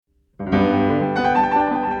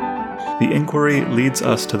The inquiry leads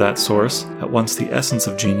us to that source, at once the essence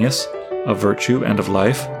of genius, of virtue, and of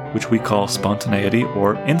life, which we call spontaneity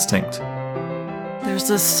or instinct. There's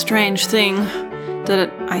this strange thing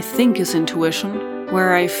that I think is intuition,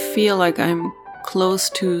 where I feel like I'm close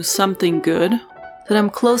to something good, that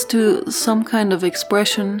I'm close to some kind of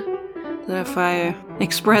expression, that if I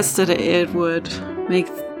expressed it, it would make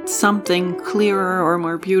something clearer or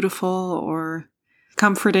more beautiful or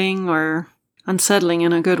comforting or unsettling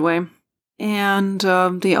in a good way. And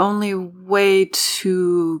the only way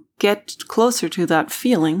to get closer to that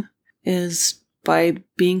feeling is by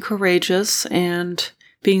being courageous and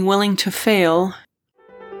being willing to fail.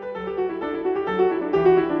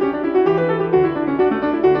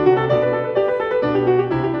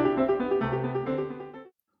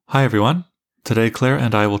 Hi everyone. Today Claire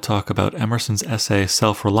and I will talk about Emerson's essay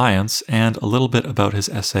Self-Reliance and a little bit about his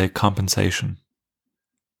essay Compensation.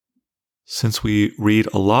 Since we read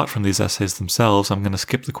a lot from these essays themselves, I'm going to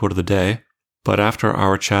skip the quote of the day, but after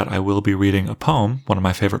our chat I will be reading a poem, one of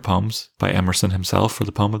my favorite poems, by Emerson himself for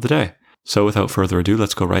the poem of the day. So without further ado,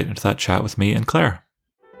 let's go right into that chat with me and Claire.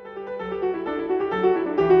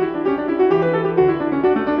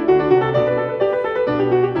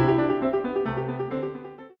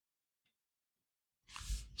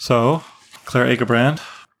 So, Claire Agerbrand,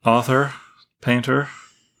 author, painter,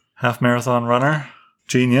 half-marathon runner,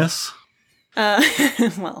 genius.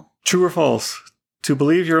 Well. True or false? To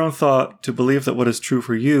believe your own thought, to believe that what is true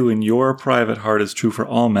for you in your private heart is true for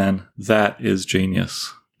all men, that is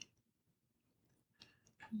genius.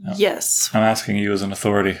 Yes. I'm asking you as an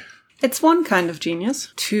authority. It's one kind of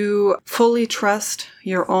genius, to fully trust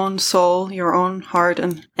your own soul, your own heart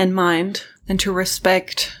and mind, and to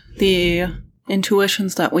respect the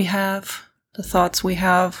intuitions that we have, the thoughts we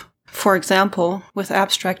have. For example, with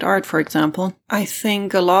abstract art, I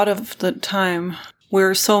think a lot of the time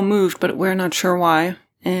we're so moved, but we're not sure why.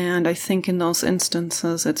 And I think in those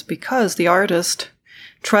instances, it's because the artist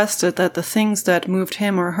trusted that the things that moved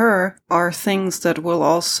him or her are things that will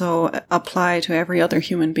also apply to every other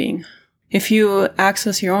human being. If you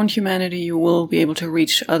access your own humanity, you will be able to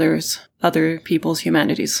reach other people's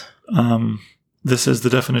humanities. This is the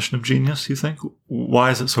definition of genius, you think?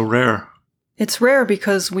 Why is it so rare? It's rare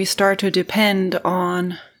because we start to depend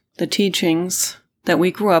on the teachings that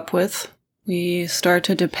we grew up with. We start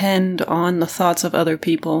to depend on the thoughts of other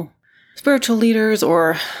people, spiritual leaders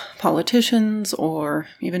or politicians or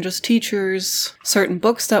even just teachers, certain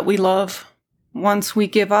books that we love. Once we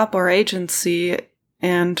give up our agency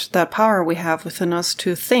and that power we have within us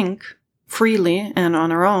to think freely and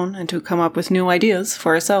on our own and to come up with new ideas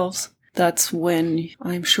for ourselves, that's when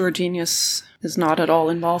I'm sure genius is not at all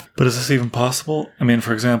involved. But is this even possible? I mean,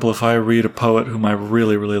 for example, if I read a poet whom I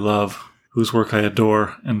really, really love, whose work I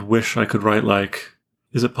adore and wish I could write like,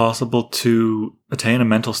 is it possible to attain a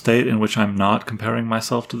mental state in which I'm not comparing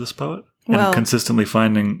myself to this poet? And consistently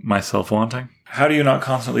finding myself wanting? How do you not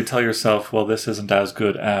constantly tell yourself, well, this isn't as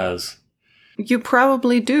good as? You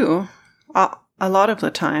probably do. A lot of the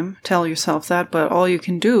time, tell yourself that, but all you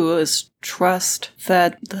can do is trust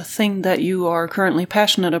that the thing that you are currently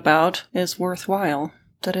passionate about is worthwhile,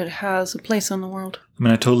 that it has a place in the world. I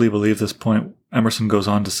mean, I totally believe this point. Emerson goes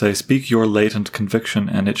on to say, speak your latent conviction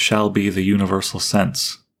and it shall be the universal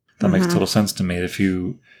sense. That makes total sense to me. If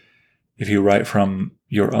you write from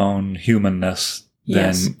your own humanness,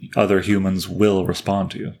 then other humans will respond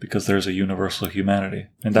to you because there's a universal humanity.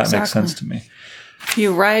 And that makes sense to me. If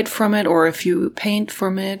you write from it or if you paint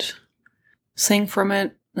from it, sing from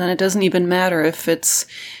it, then it doesn't even matter if it's,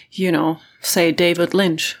 say David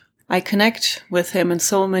Lynch. I connect with him in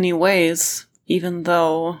so many ways, even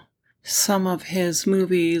though some of his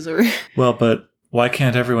movies are... Well, but why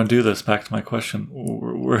can't everyone do this? Back to my question.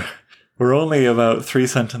 We're only about 3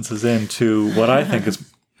 sentences into what I think is,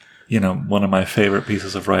 one of my favorite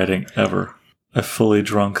pieces of writing ever. I've fully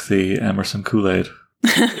drunk the Emerson Kool-Aid.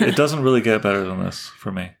 It doesn't really get better than this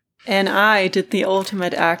for me. And I did the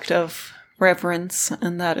ultimate act of reverence,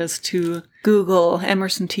 and that is to Google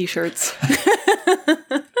Emerson t-shirts.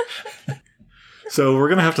 So we're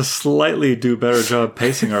going to have to slightly do a better job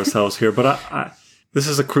pacing ourselves here, but this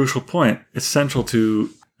is a crucial point. It's central to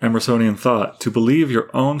Emersonian thought. To believe your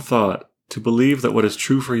own thought, to believe that what is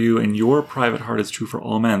true for you in your private heart is true for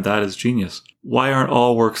all men, that is genius. Why aren't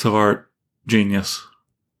all works of art genius?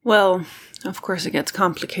 Well, of course it gets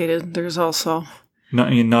complicated. There's also...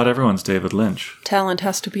 Not everyone's David Lynch. Talent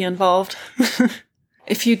has to be involved.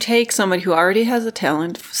 If you take somebody who already has a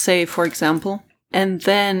talent, say, for example, and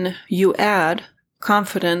then you add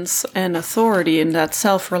confidence and authority in that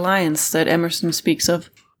self-reliance that Emerson speaks of,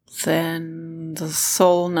 then the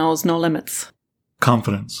soul knows no limits.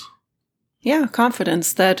 Confidence. Yeah,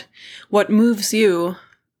 confidence that what moves you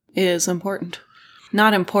is important.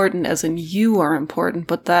 Not important as in you are important,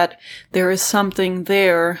 but that there is something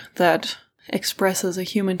there that expresses a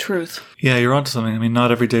human truth. Yeah, you're onto something. I mean,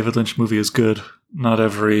 not every David Lynch movie is good. Not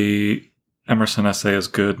every Emerson essay is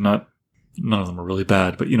good. None of them are really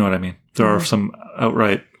bad, but you know what I mean. There are some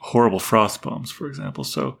outright horrible Frost poems, for example.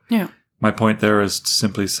 So Yeah. my point there is to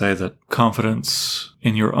simply say that confidence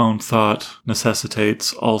in your own thought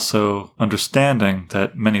necessitates also understanding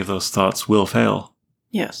that many of those thoughts will fail.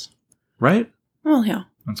 Yes. Right? Well, yeah.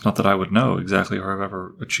 It's not that I would know exactly or have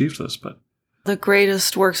ever achieved this, but... The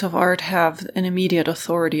greatest works of art have an immediate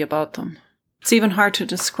authority about them. It's even hard to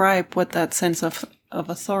describe what that sense of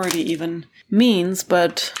authority even means,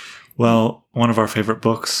 but... Well, one of our favorite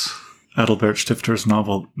books, Adalbert Stifter's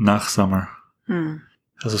novel Nachsummer,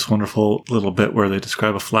 has this wonderful little bit where they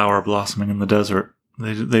describe a flower blossoming in the desert.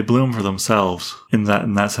 They bloom for themselves. In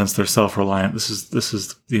that sense, they're self-reliant. This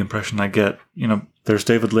is the impression I get. You know, there's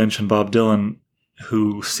David Lynch and Bob Dylan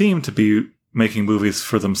who seem to be making movies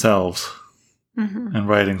for themselves and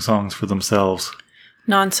writing songs for themselves.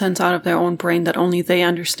 Nonsense out of their own brain that only they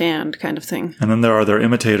understand, kind of thing. And then there are their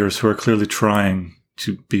imitators who are clearly trying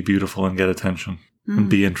to be beautiful and get attention and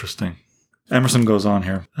be interesting. Emerson goes on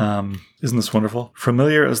here. Isn't this wonderful?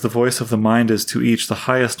 Familiar as the voice of the mind is to each, the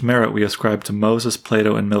highest merit we ascribe to Moses,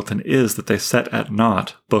 Plato, and Milton is that they set at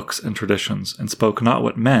naught books and traditions, and spoke not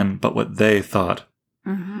what men, but what they thought.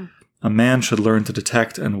 A man should learn to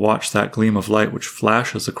detect and watch that gleam of light which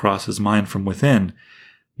flashes across his mind from within,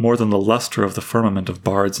 more than the luster of the firmament of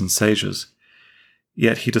bards and sages.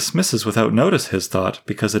 Yet he dismisses without notice his thought,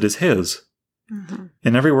 because it is his.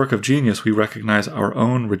 In every work of genius we recognize our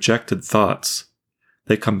own rejected thoughts.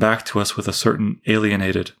 They come back to us with a certain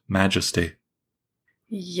alienated majesty.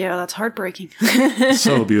 Yeah, that's heartbreaking.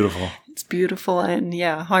 So beautiful. It's beautiful and,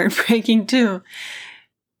 yeah, heartbreaking too.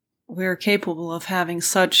 We're capable of having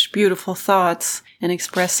such beautiful thoughts and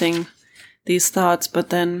expressing these thoughts,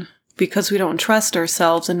 but then because we don't trust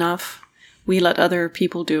ourselves enough, we let other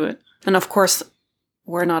people do it. And of course,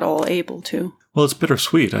 we're not all able to. Well, it's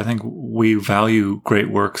bittersweet. I think we value great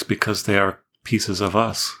works because they are pieces of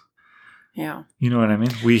us. Yeah. You know what I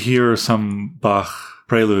mean? We hear some Bach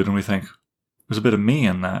prelude and we think, there's a bit of me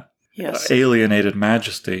in that. Yes. Alienated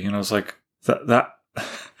majesty. You know, it's like, that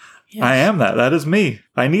Yes. I am that. That is me.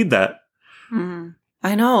 I need that.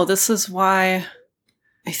 I know. This is why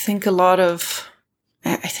I think a lot of...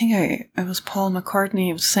 I think it was Paul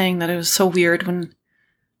McCartney was saying that it was so weird when...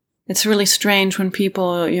 It's really strange when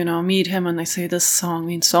people, meet him and they say, this song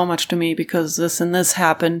means so much to me because this and this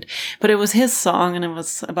happened. But it was his song and it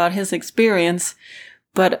was about his experience.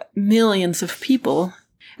 But millions of people...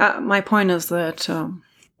 my point is that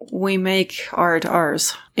we make art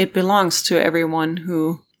ours. It belongs to everyone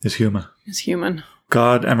who... Is human. Is human.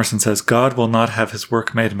 God, Emerson says, God will not have his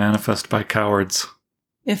work made manifest by cowards.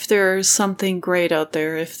 If there's something great out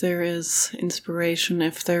there, if there is inspiration,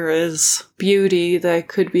 if there is beauty that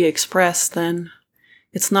could be expressed, then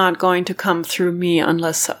it's not going to come through me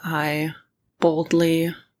unless I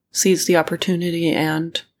boldly seize the opportunity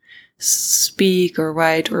and speak or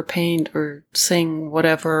write or paint or sing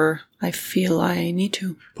whatever I feel I need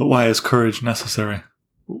to. But why is courage necessary?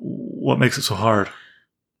 What makes it so hard?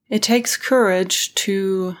 It takes courage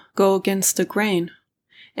to go against the grain.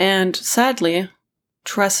 And sadly,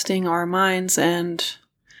 trusting our minds and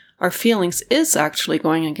our feelings is actually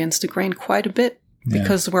going against the grain quite a bit. Yeah.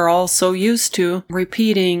 Because we're all so used to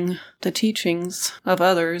repeating the teachings of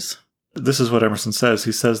others. This is what Emerson says.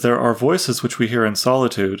 He says, there are voices which we hear in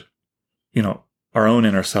solitude, our own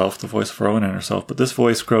inner self, the voice of our own inner self, but this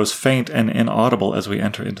voice grows faint and inaudible as we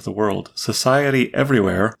enter into the world. Society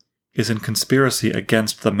everywhere is in conspiracy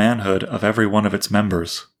against the manhood of every one of its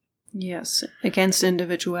members. Yes, against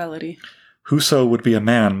individuality. Whoso would be a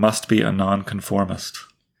man must be a nonconformist.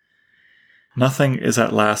 Nothing is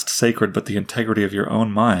at last sacred but the integrity of your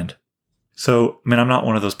own mind. So, I'm not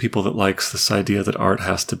one of those people that likes this idea that art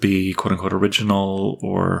has to be quote-unquote original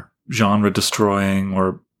or genre-destroying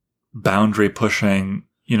or boundary-pushing.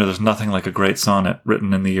 There's nothing like a great sonnet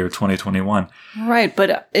written in the year 2021. Right,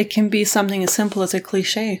 but it can be something as simple as a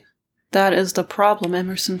cliché. That is the problem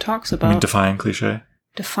Emerson talks about. Defying cliché?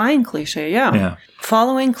 Defying cliché, yeah.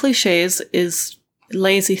 Following clichés is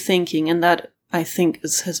lazy thinking, and that, I think,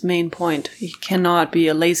 is his main point. You cannot be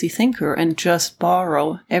a lazy thinker and just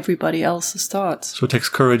borrow everybody else's thoughts. So it takes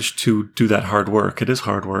courage to do that hard work. It is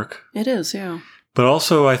hard work. It is, yeah. But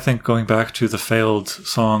also, I think, going back to the failed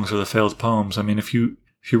songs or the failed poems, if you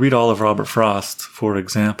read all of Robert Frost, for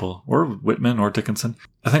example, or Whitman or Dickinson,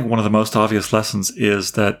 I think one of the most obvious lessons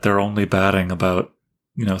is that they're only batting about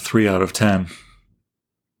 3 out of 10.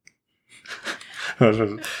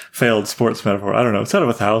 Failed sports metaphor. I don't know. It's out of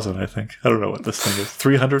 1,000, I think. I don't know what this thing is.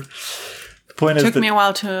 300? The point is Took me a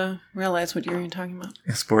while to realize what you were talking about.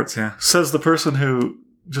 Sports, yeah. Says the person who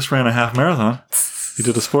just ran a half marathon. You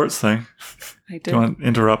did a sports thing. I did. Do you want to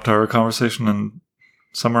interrupt our conversation and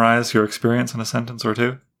summarize your experience in a sentence or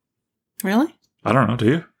two? Really? I don't know. Do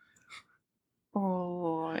you?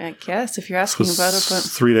 Oh, I guess if you're asking about it, but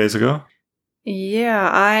 3 days ago.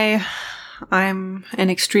 Yeah, I'm an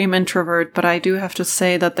extreme introvert, but I do have to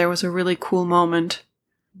say that there was a really cool moment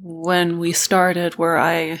when we started where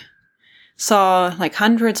I saw like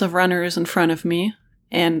hundreds of runners in front of me,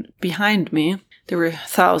 and behind me there were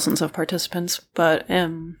thousands of participants, but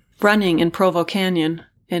running in Provo Canyon,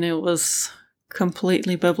 and it was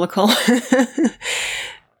completely biblical.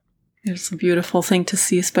 It's a beautiful thing to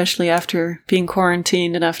see, especially after being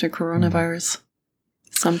quarantined and after coronavirus.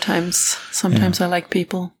 Sometimes I like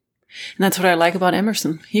people. And that's what I like about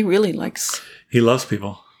Emerson. He really likes... He loves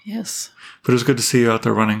people. Yes. But it was good to see you out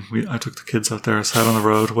there running. I took the kids out there, I sat on the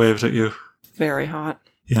road, waved at you. Very hot.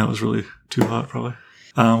 Yeah, it was really too hot, probably.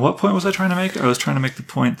 What point was I trying to make? I was trying to make the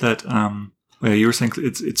point that you were saying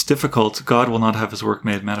it's difficult. God will not have his work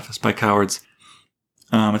made manifest by cowards.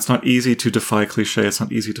 It's not easy to defy cliche. It's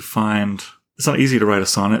not easy to find... It's not easy to write a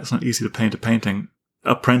sonnet. It's not easy to paint a painting.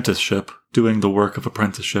 Apprenticeship, doing the work of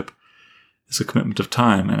apprenticeship, is a commitment of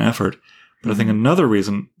time and effort. But I think another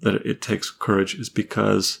reason that it takes courage is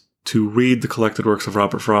because to read the collected works of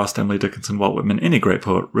Robert Frost, Emily Dickinson, Walt Whitman, any great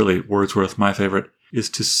poet, really, Wordsworth, my favorite, is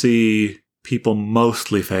to see people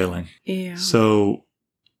mostly failing. Yeah. So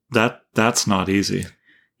that's not easy.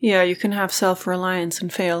 Yeah, you can have self-reliance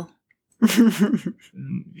and fail.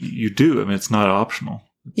 You do. I mean, it's not optional.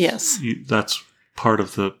 Yes. That's part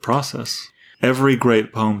of the process. Every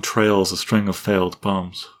great poem trails a string of failed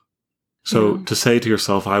poems. So to say to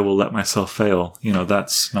yourself, I will let myself fail,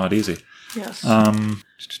 that's not easy. Yes.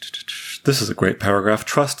 This is a great paragraph.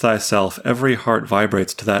 Trust thyself. Every heart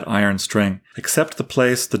vibrates to that iron string. Accept the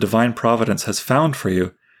place the divine providence has found for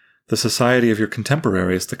you, the society of your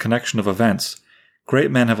contemporaries, the connection of events.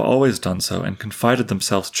 Great men have always done so and confided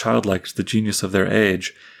themselves childlike to the genius of their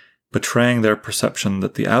age, betraying their perception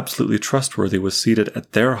that the absolutely trustworthy was seated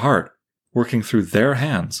at their heart, working through their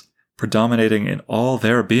hands, predominating in all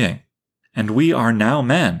their being. And we are now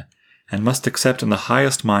men, and must accept in the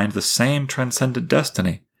highest mind the same transcendent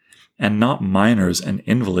destiny, and not minors and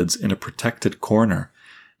invalids in a protected corner,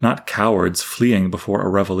 not cowards fleeing before a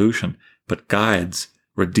revolution, but guides,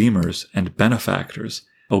 redeemers, and benefactors,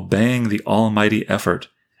 obeying the almighty effort,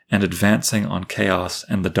 and advancing on chaos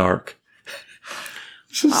and the dark.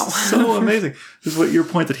 This is so amazing. This is what your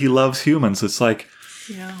point that he loves humans. It's like,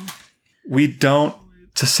 we don't,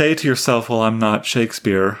 to say to yourself, well, I'm not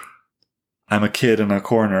Shakespeare, I'm a kid in a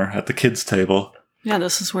corner at the kids' table. Yeah,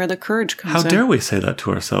 this is where the courage comes in. How dare we say that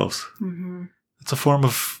to ourselves? Mm-hmm. It's a form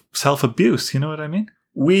of self-abuse, you know what I mean?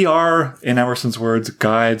 We are, in Emerson's words,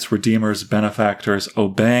 guides, redeemers, benefactors,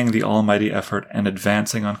 obeying the almighty effort and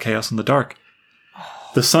advancing on chaos in the dark.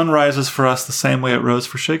 The sun rises for us the same way it rose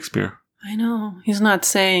for Shakespeare. I know. He's not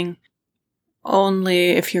saying only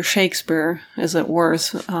if you're Shakespeare is it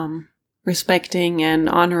worth respecting and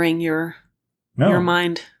honoring your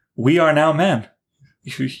mind. We are now men.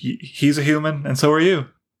 He's a human, and so are you.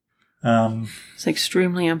 It's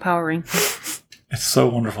extremely empowering. It's so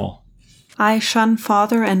wonderful. I shun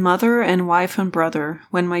father and mother and wife and brother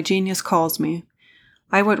when my genius calls me.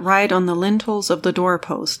 I would write on the lintels of the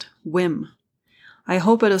doorpost, whim. I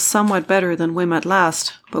hope it is somewhat better than whim at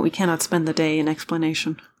last, but we cannot spend the day in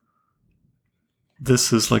explanation.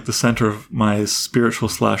 This is like the center of my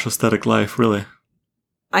spiritual/aesthetic life, really.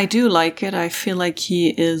 I do like it. I feel like he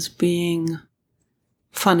is being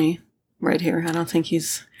funny right here. I don't think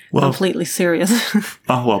he's completely serious.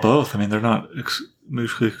 Both. I mean, they're not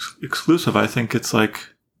mutually exclusive. I think it's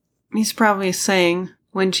like... He's probably saying,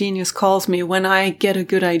 when genius calls me, when I get a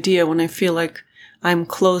good idea, when I feel like I'm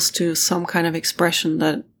close to some kind of expression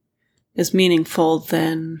that is meaningful,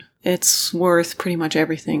 then it's worth pretty much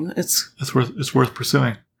everything. It's worth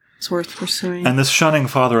pursuing. It's worth pursuing. And this shunning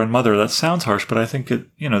father and mother, that sounds harsh, but I think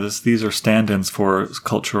these are stand-ins for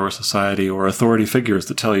culture or society or authority figures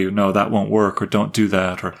that tell you, no, that won't work, or don't do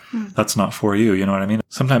that, or that's not for you. You know what I mean?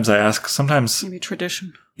 Sometimes I ask, maybe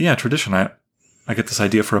tradition. Yeah, tradition. I get this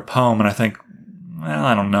idea for a poem and I think, well,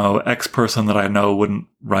 I don't know, X person that I know wouldn't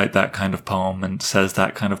write that kind of poem and says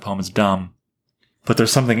that kind of poem is dumb. But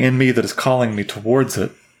there's something in me that is calling me towards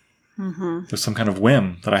it. Mm-hmm. There's some kind of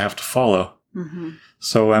whim that I have to follow. Mm-hmm.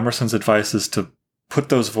 So Emerson's advice is to put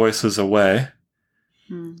those voices away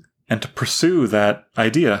and to pursue that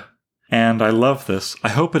idea. And I love this. I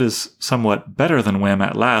hope it is somewhat better than whim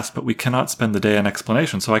at last, but we cannot spend the day on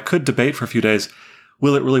explanation. So I could debate for a few days,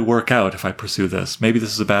 will it really work out if I pursue this? Maybe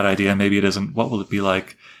this is a bad idea, maybe it isn't. What will it be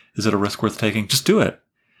like? Is it a risk worth taking? Just do it.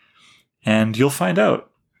 And you'll find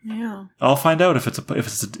out. Yeah. I'll find out if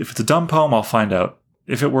it's a dumb poem, I'll find out.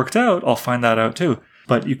 If it worked out, I'll find that out too.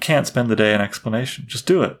 But you can't spend the day in explanation. Just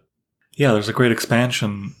do it. Yeah, there's a great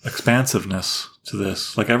expansiveness to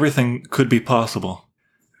this. Like everything could be possible.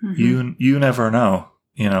 Mm-hmm. You never know.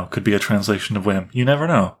 Could be a translation of whim. You never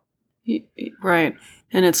know. Right.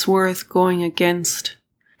 And it's worth going against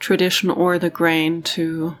tradition or the grain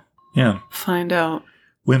to find out.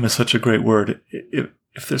 Whim is such a great word.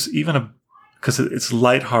 If there's even because it's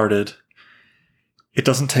lighthearted, it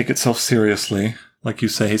doesn't take itself seriously. Like you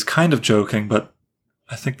say, he's kind of joking, but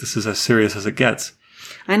I think this is as serious as it gets.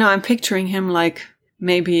 I know, I'm picturing him like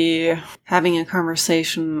maybe having a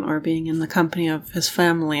conversation or being in the company of his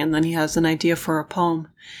family, and then he has an idea for a poem.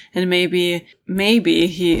 And maybe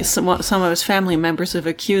some of his family members have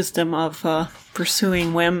accused him of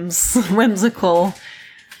pursuing whimsical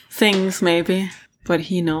things, maybe. But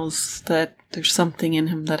he knows that there's something in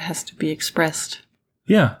him that has to be expressed.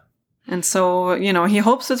 Yeah. And so, he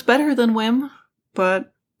hopes it's better than whim,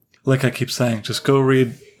 but... Like I keep saying, just go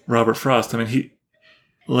read Robert Frost. I mean, he...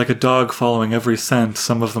 Like a dog following every scent,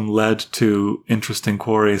 some of them led to interesting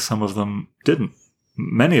quarries, some of them didn't.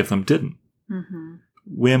 Many of them didn't. Mm-hmm.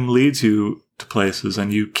 Whim leads you to places,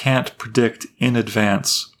 and you can't predict in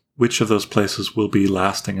advance which of those places will be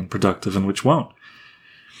lasting and productive and which won't.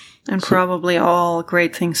 And probably all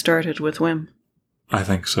great things started with whim. I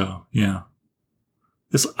think so, yeah.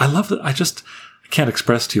 I love that. I can't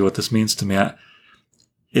express to you what this means to me.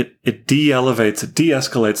 It de-elevates, it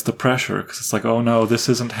de-escalates the pressure, because it's like, oh no, this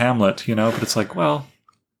isn't Hamlet, but it's like, well,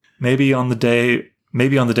 maybe on the day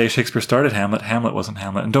Shakespeare started Hamlet wasn't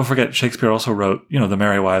Hamlet. And don't forget, Shakespeare also wrote, The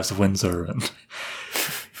Merry Wives of Windsor and,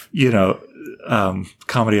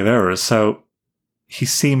 Comedy of Errors. So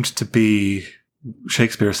Shakespeare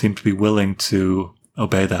seemed to be willing to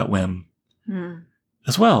obey that whim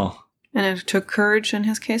as well. And it took courage in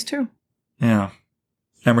his case too. Yeah.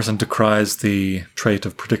 Emerson decries the trait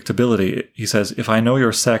of predictability. He says, if I know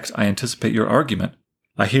your sect, I anticipate your argument.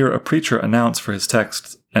 I hear a preacher announce for his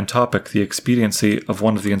text and topic the expediency of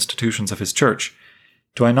one of the institutions of his church.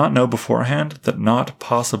 Do I not know beforehand that not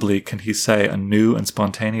possibly can he say a new and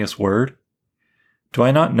spontaneous word? Do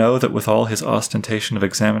I not know that with all his ostentation of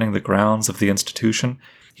examining the grounds of the institution,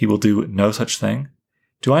 he will do no such thing?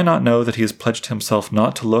 Do I not know that he has pledged himself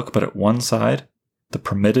not to look but at one side, the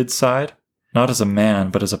permitted side, not as a man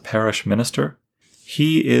but as a parish minister?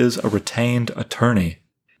 He is a retained attorney,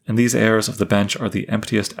 and these airs of the bench are the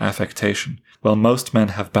emptiest affectation, while most men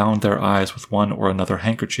have bound their eyes with one or another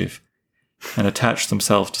handkerchief, and attached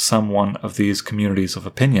themselves to some one of these communities of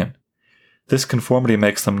opinion. This conformity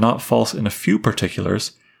makes them not false in a few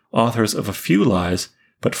particulars, authors of a few lies,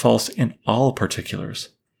 but false in all particulars.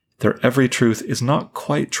 Their every truth is not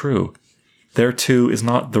quite true. Their two is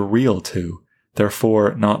not the real two,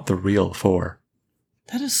 therefore not the real four.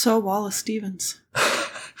 That is so Wallace Stevens.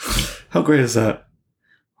 How great is that?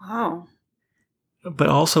 Wow. But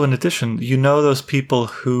also, in addition, those people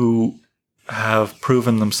who have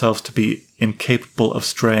proven themselves to be incapable of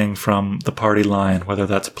straying from the party line, whether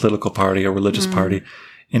that's a political party, a religious party,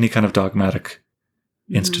 any kind of dogmatic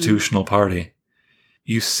institutional party.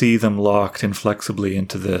 You see them locked inflexibly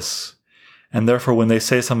into this. And therefore, when they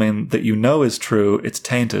say something that is true, it's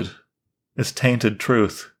tainted. It's tainted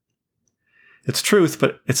truth. It's truth,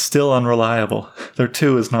 but it's still unreliable. Their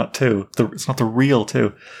two is not two. It's not the real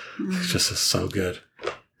two. It just is so good.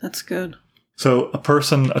 That's good. So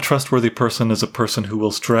a trustworthy person is a person who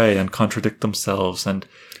will stray and contradict themselves and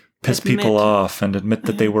piss people off and admit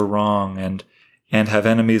that they were wrong and have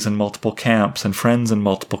enemies in multiple camps and friends in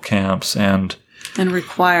multiple camps and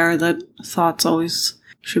require that thoughts always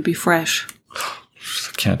should be fresh.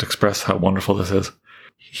 I can't express how wonderful this is.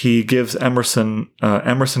 He gives Emerson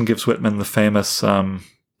gives Whitman the famous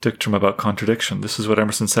dictum about contradiction. This is what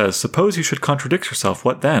Emerson says: suppose you should contradict yourself,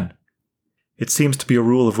 what then? It seems to be a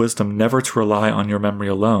rule of wisdom never to rely on your memory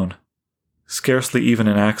alone, scarcely even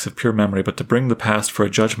in acts of pure memory, but to bring the past for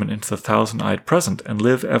a judgment into the thousand-eyed present, and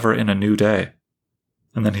live ever in a new day.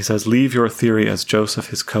 And then he says, leave your theory as Joseph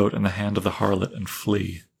his coat in the hand of the harlot, and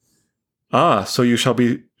flee. Ah, so you shall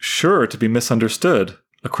be sure to be misunderstood,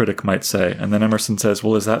 a critic might say. And then Emerson says,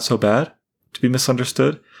 well, is that so bad, to be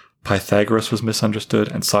misunderstood? Pythagoras was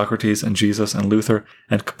misunderstood, and Socrates, and Jesus, and Luther,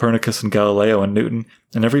 and Copernicus, and Galileo, and Newton,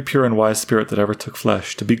 and every pure and wise spirit that ever took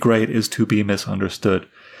flesh. To be great is to be misunderstood.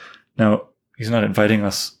 Now, he's not inviting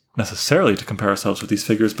us necessarily to compare ourselves with these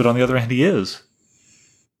figures, but on the other hand, he is.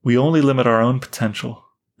 We only limit our own potential,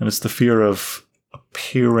 and it's the fear of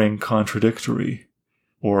appearing contradictory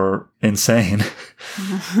or insane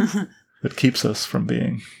that keeps us from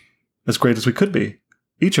being as great as we could be,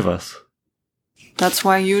 each of us. That's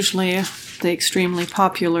why usually the extremely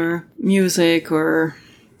popular music or,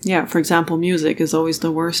 for example, music is always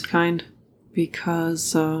the worst kind,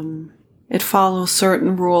 because it follows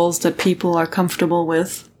certain rules that people are comfortable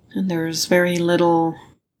with, and there's very little...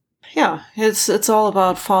 it's all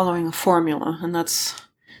about following a formula, and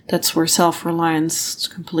that's where self-reliance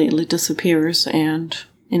completely disappears, and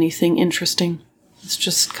anything interesting is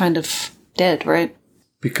just kind of dead, right?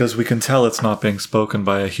 Because we can tell it's not being spoken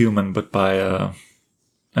by a human, but by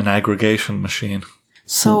an aggregation machine.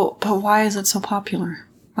 So, but why is it so popular?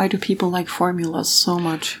 Why do people like formulas so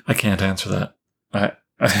much? I can't answer that.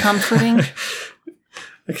 It's comforting?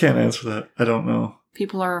 I can't answer that. I don't know.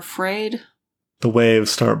 People are afraid? The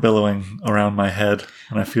waves start billowing around my head,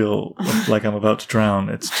 and I feel like I'm about to drown.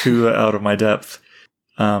 It's too out of my depth.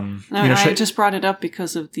 I just brought it up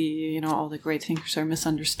because of the, all the great thinkers are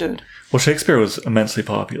misunderstood. Well, Shakespeare was immensely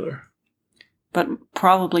popular. But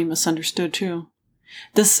probably misunderstood, too.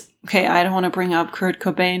 I don't want to bring up Kurt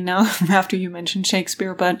Cobain now after you mentioned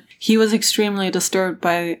Shakespeare, but he was extremely disturbed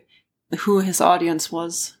by who his audience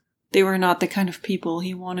was. They were not the kind of people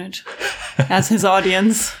he wanted as his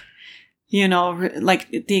audience. Like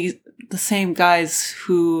the same guys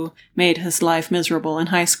who made his life miserable in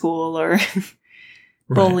high school or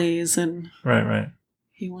bullies. And Right.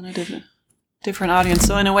 He wanted a different audience.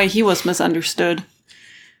 So in a way, he was misunderstood.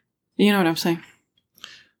 You know what I'm saying?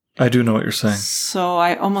 I do know what you're saying. So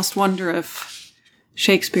I almost wonder if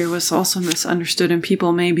Shakespeare was also misunderstood and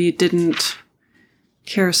people maybe didn't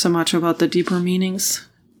care so much about the deeper meanings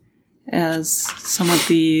as some of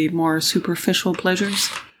the more superficial pleasures.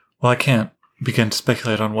 Well, I can't begin to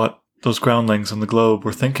speculate on what those groundlings on the globe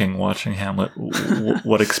were thinking watching Hamlet,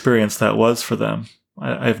 what experience that was for them.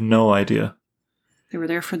 I have no idea. They were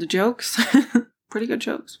there for the jokes. Pretty good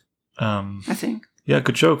jokes, I think. Yeah,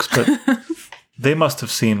 good jokes, but they must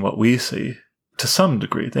have seen what we see. To some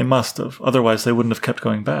degree, they must have. Otherwise, they wouldn't have kept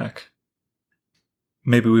going back.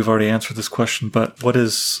 Maybe we've already answered this question, but what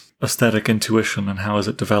is aesthetic intuition and how is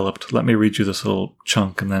it developed? Let me read you this little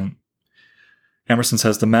chunk and then... Emerson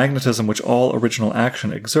says, the magnetism which all original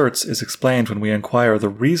action exerts is explained when we inquire the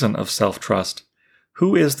reason of self-trust.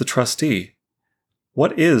 Who is the trustee?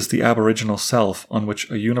 What is the aboriginal self on which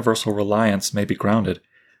a universal reliance may be grounded?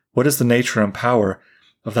 What is the nature and power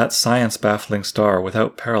of that science-baffling star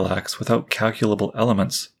without parallax, without calculable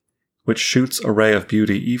elements, which shoots a ray of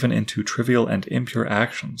beauty even into trivial and impure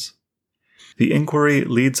actions? The inquiry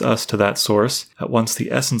leads us to that source, at once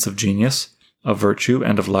the essence of genius, of virtue,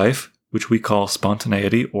 and of life, which we call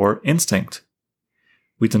spontaneity or instinct.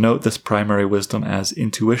 We denote this primary wisdom as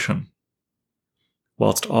intuition,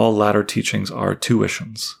 whilst all latter teachings are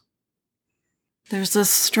tuitions. There's this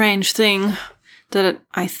strange thing that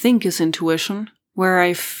I think is intuition, where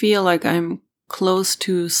I feel like I'm close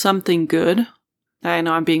to something good. I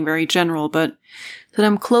know I'm being very general, but that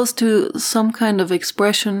I'm close to some kind of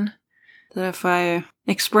expression that if I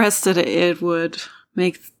expressed it, it would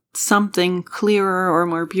make something clearer or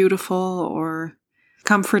more beautiful or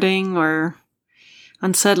comforting or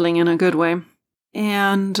unsettling in a good way.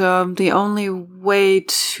 And the only way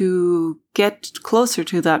to get closer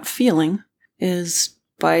to that feeling is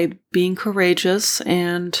by being courageous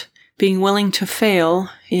and being willing to fail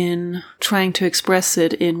in trying to express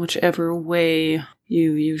it in whichever way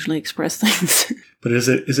you usually express things. But is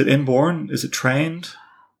it inborn? Is it trained?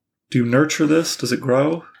 Do you nurture this? Does it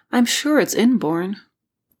grow? I'm sure it's inborn.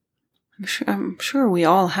 I'm sure we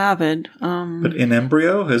all have it. But in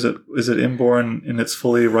embryo? Is it inborn in its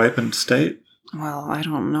fully ripened state? Well, I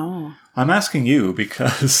don't know. I'm asking you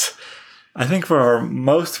because I think for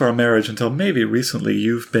most of our marriage until maybe recently,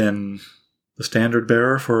 you've been the standard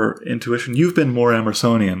bearer for intuition. You've been more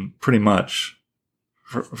Emersonian, pretty much,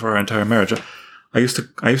 for our entire marriage. I used to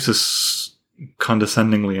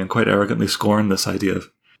condescendingly and quite arrogantly scorn this idea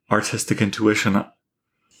of artistic intuition.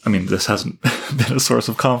 I mean, this hasn't been a source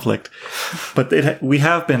of conflict, but we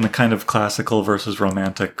have been the kind of classical versus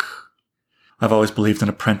romantic. I've always believed in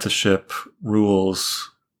apprenticeship,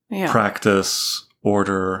 rules, practice,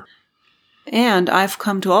 order. And I've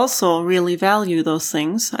come to also really value those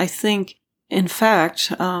things. I think, in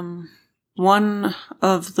fact, one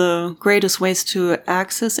of the greatest ways to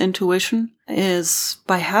access intuition is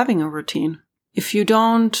by having a routine. If you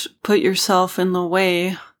don't put yourself in the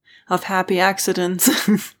way of happy accidents,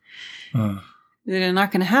 they're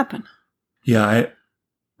not going to happen. Yeah,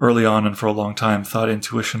 early on and for a long time thought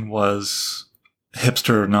intuition was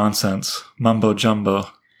hipster nonsense, mumbo jumbo.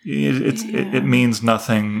 It means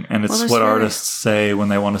nothing, and it's what artists say when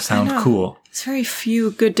they want to sound cool. There's very few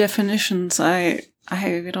good definitions. I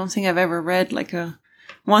don't think I've ever read like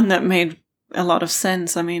one that made a lot of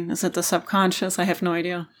sense. I mean, is it the subconscious? I have no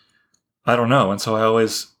idea. I don't know, and so I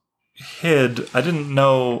always hid. I don't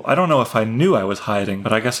know if I knew I was hiding,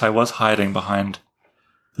 but I guess I was hiding behind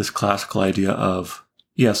this classical idea of,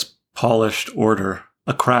 yes, polished order,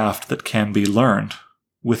 a craft that can be learned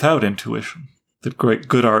without intuition. That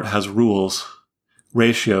good art has rules,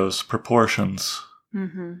 ratios, proportions.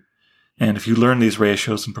 Mm-hmm. And if you learn these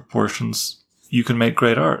ratios and proportions, you can make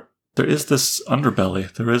great art. There is this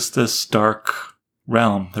underbelly. There is this dark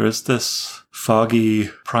realm. There is this foggy,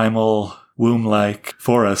 primal, womb-like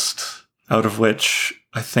forest out of which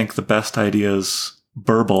I think the best ideas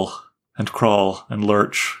burble and crawl and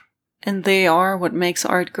lurch. And they are what makes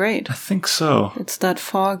art great. I think so. It's that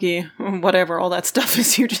foggy, whatever all that stuff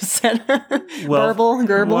is you just said. Burble,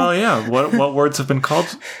 gerbil. Well, yeah. What words have been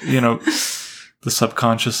called? The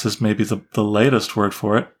subconscious is maybe the latest word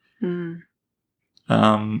for it. Mm.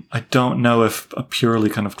 I don't know if a purely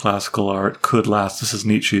kind of classical art could last. This is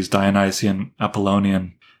Nietzsche's Dionysian,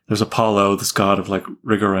 Apollonian. There's Apollo, this god of like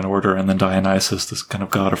rigor and order, and then Dionysus, this kind of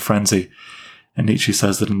god of frenzy. And Nietzsche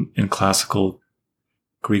says that in classical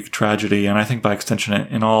Greek tragedy, and I think by extension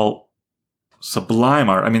in all sublime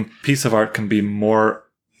art, I mean, piece of art can be more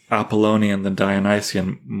Apollonian than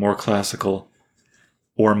Dionysian, more classical,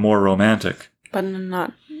 or more romantic. But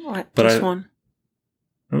not just one.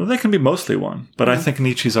 Well, they can be mostly one. But I think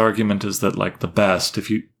Nietzsche's argument is that, like, the best,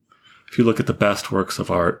 if you look at the best works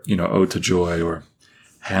of art, Ode to Joy or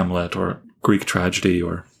Hamlet or Greek tragedy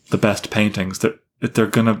or the best paintings, that they're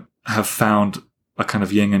going to have found a kind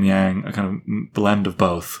of yin and yang, a kind of blend of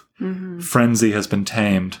both. Mm-hmm. Frenzy has been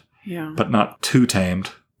tamed, but not too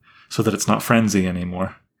tamed, so that it's not frenzy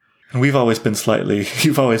anymore. And you've always been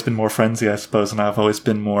more frenzy, I suppose, and I've always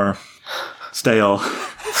been more stale,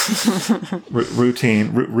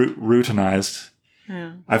 routinized.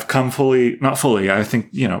 Yeah. I've come not fully, I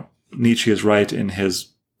think, Nietzsche is right in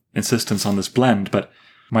his insistence on this blend, but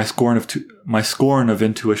my scorn of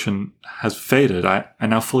intuition has faded. I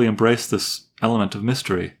now fully embrace this element of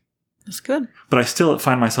mystery. That's good. But I still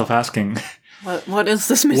find myself asking, what is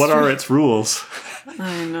this mystery? What are its rules?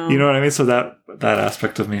 I know. You know what I mean? So that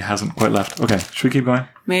aspect of me hasn't quite left. Okay, should we keep going?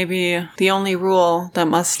 Maybe the only rule that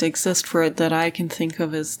must exist for it that I can think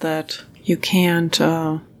of is that you can't,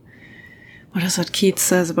 what is it Keats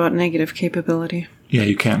says about negative capability? Yeah,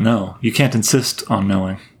 you can't know. You can't insist on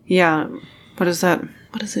knowing. Yeah. What is that?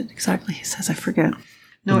 What is it exactly he says? I forget.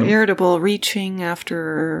 No irritable reaching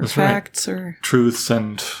after facts or truths,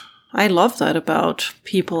 and I love that about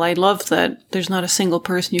people. I love that there's not a single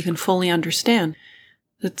person you can fully understand.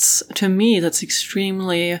 To me, that's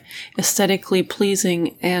extremely aesthetically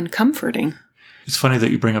pleasing and comforting. It's funny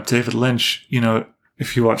that you bring up David Lynch.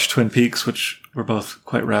 If you watch Twin Peaks, which we're both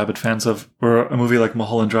quite rabid fans of, or a movie like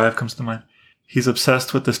Mulholland Drive comes to mind, he's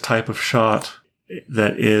obsessed with this type of shot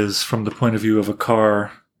that is from the point of view of a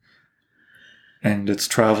car, and it's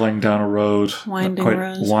traveling down a road, winding quite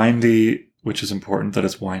road. Windy, which is important that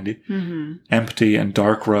it's windy, empty and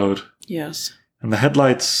dark road. Yes. And the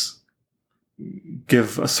headlights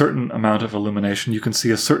give a certain amount of illumination. You can see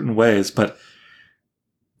a certain ways,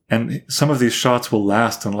 and some of these shots will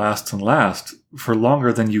last and last and last for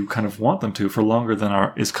longer than you kind of want them to, for longer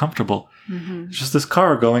than is comfortable. Mm-hmm. It's just this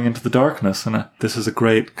car going into the darkness. And this is a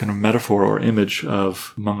great kind of metaphor or image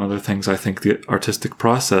of, among other things, I think, the artistic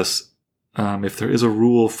process. If there is a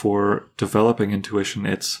rule for developing intuition,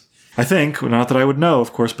 I think, not that I would know,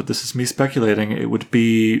 of course, but this is me speculating, it would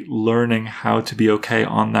be learning how to be okay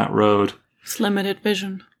on that road. It's limited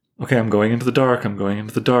vision. Okay, I'm going into the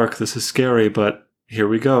dark. This is scary, but here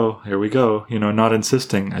we go. Not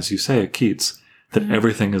insisting, as you say, Keats, that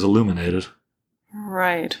everything is illuminated.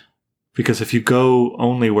 Right. Because if you go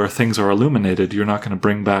only where things are illuminated, you're not going to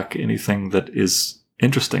bring back anything that is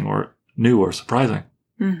interesting or new or surprising.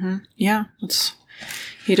 Mm-hmm. Yeah,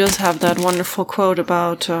 he does have that wonderful quote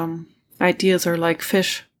about ideas are like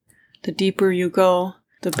fish. The deeper you go,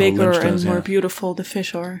 the bigger and more beautiful the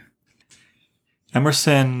fish are.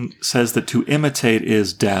 Emerson says that to imitate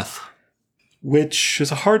is death, which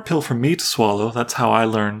is a hard pill for me to swallow. That's how I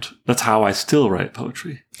learned. That's how I still write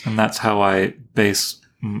poetry. And that's how I base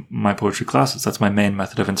my poetry classes. That's my main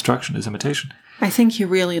method of instruction, is imitation. I think he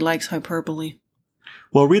really likes hyperbole.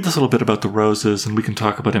 Well, read this little bit about the roses, and we can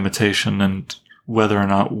talk about imitation and whether or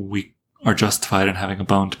not we are justified in having a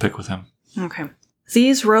bone to pick with him. Okay.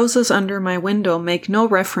 These roses under my window make no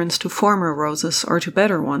reference to former roses or to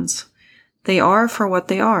better ones. They are for what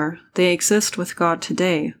they are. They exist with God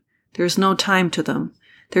today. There is no time to them.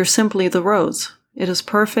 They're simply the rose. It is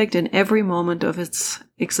perfect in every moment of its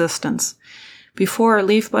existence. Before a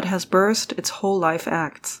leaf bud has burst, its whole life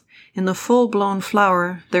acts. In the full-blown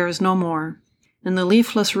flower, there is no more. In the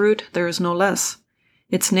leafless root, there is no less.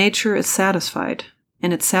 Its nature is satisfied,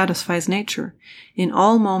 and it satisfies nature, in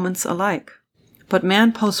all moments alike. But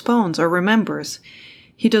man postpones or remembers.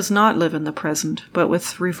 He does not live in the present, but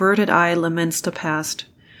with reverted eye laments the past,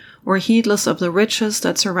 or heedless of the riches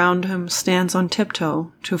that surround him stands on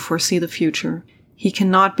tiptoe to foresee the future. He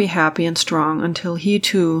cannot be happy and strong until he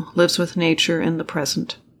too lives with nature in the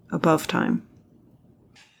present, above time.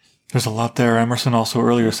 There's a lot there. Emerson also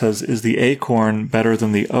earlier says, is the acorn better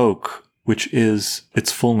than the oak, which is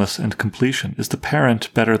its fullness and completion? Is the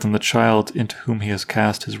parent better than the child into whom he has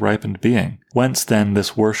cast his ripened being? Whence then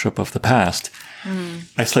this worship of the past?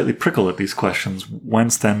 I slightly prickle at these questions.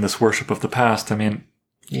 Whence then this worship of the past? I mean,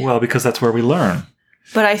 well, because that's where we learn.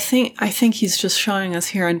 But I think he's just showing us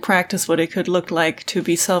here in practice what it could look like to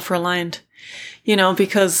be self-reliant.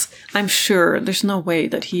 Because I'm sure there's no way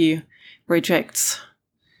that he rejects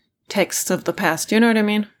texts of the past. You know what I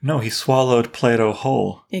mean? No, he swallowed Plato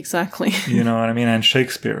whole. Exactly. You know what I mean? And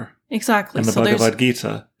Shakespeare. Exactly. And the Bhagavad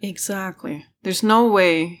Gita. Exactly. There's no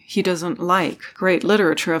way he doesn't like great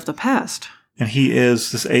literature of the past. And he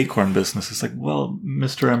is this acorn business. It's like, well,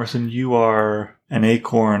 Mr. Emerson, you are an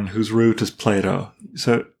acorn whose root is Plato.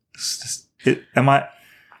 So,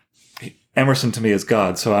 Emerson to me is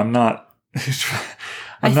God, so I'm not.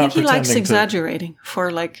 I think he likes exaggerating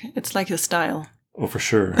it's like his style. Oh, for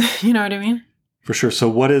sure. You know what I mean? For sure. So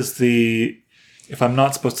what is if I'm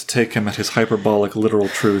not supposed to take him at his hyperbolic literal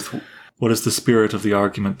truth, what is the spirit of the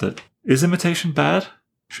argument is imitation bad?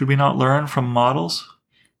 Should we not learn from models?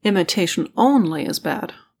 Imitation only is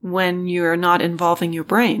bad when you're not involving your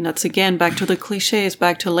brain. That's again back to the cliches,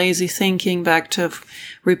 back to lazy thinking, back to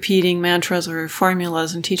repeating mantras or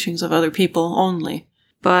formulas and teachings of other people only.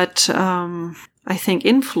 But I think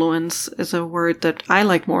influence is a word that I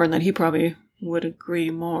like more and that he probably would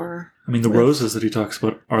agree more. I mean, the roses that he talks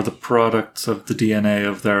about are the products of the DNA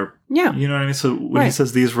of their... Yeah. You know what I mean? So when he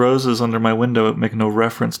says these roses under my window make no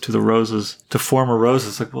reference to the roses, to former roses,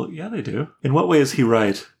 it's like, well, yeah, they do. In what way is he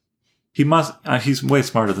right? He must... he's way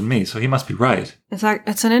smarter than me, so he must be right.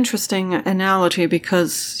 It's an interesting analogy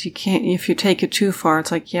because you can't... If you take it too far,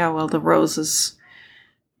 it's like, yeah, well, the rose is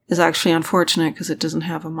actually unfortunate because it doesn't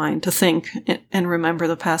have a mind to think and remember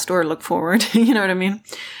the past or look forward. You know what I mean?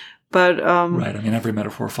 But right. I mean, every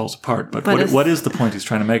metaphor falls apart. But what is the point he's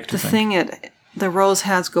trying to make? The rose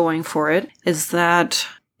has going for it is that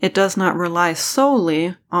it does not rely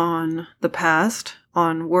solely on the past,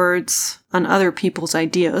 on words, on other people's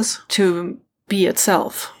ideas to be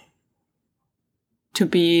itself, to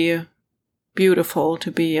be beautiful, to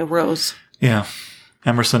be a rose. Yeah.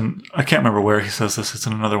 Emerson, I can't remember where he says this. It's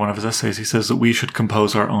in another one of his essays. He says that we should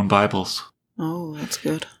compose our own Bibles. Oh, that's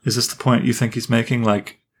good. Is this the point you think he's making?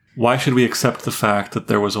 Like, why should we accept the fact that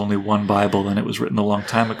there was only one Bible and it was written a long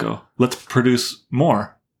time ago? Let's produce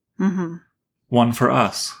more. Mm-hmm. One for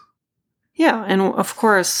us. Yeah, and of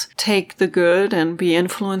course, take the good and be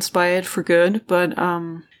influenced by it for good, but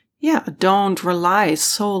don't rely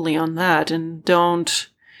solely on that and don't,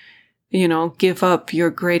 give up your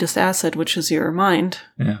greatest asset, which is your mind.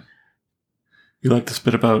 Yeah. You like this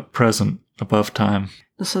bit about present, above time.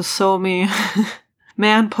 This is so me.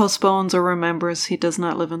 Man postpones or remembers, he does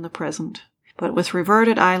not live in the present. But with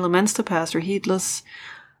reverted eye laments the past, or heedless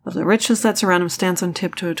of the riches that surround him, stands on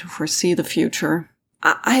tiptoe to foresee the future.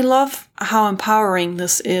 I love how empowering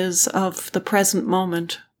this is of the present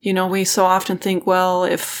moment. We so often think, well,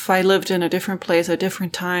 if I lived in a different place, a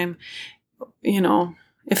different time,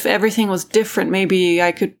 if everything was different, maybe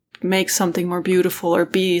I could make something more beautiful or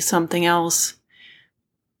be something else.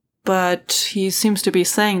 But he seems to be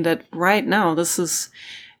saying that right now, this is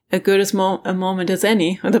as good a moment as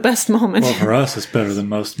any, or the best moment. Well, for us, it's better than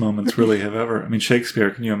most moments really have ever. I mean,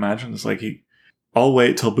 Shakespeare, can you imagine? It's like I'll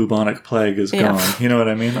wait till bubonic plague is gone. You know what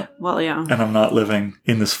I mean? Well, yeah. And I'm not living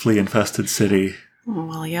in this flea-infested city.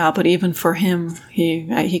 Well, yeah, but even for him,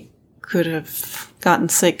 he could have gotten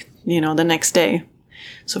sick, the next day.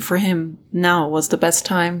 So for him, now was the best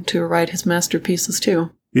time to write his masterpieces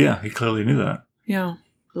too. Yeah, he clearly knew that. Yeah.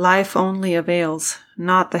 Life only avails,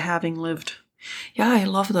 not the having lived. Yeah, I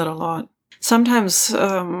love that a lot. Sometimes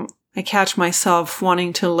I catch myself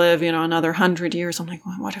wanting to live, another 100 years. I'm like,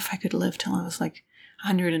 well, what if I could live till I was like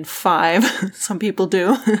 105? Some people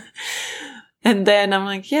do. And then I'm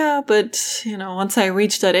like, yeah, but, once I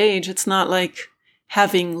reach that age, it's not like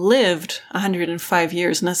having lived 105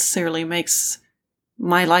 years necessarily makes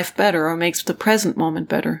my life better or makes the present moment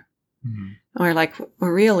better. Mm-hmm. Or like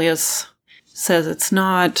Aurelius says,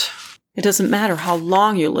 it doesn't matter how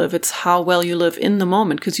long you live, it's how well you live in the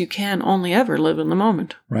moment, because you can only ever live in the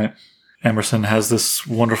moment. Right. Emerson has this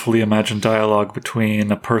wonderfully imagined dialogue between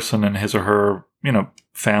a person and his or her,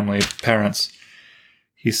 family, parents.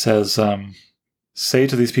 He says, say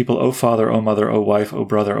to these people, O father, O mother, O wife, O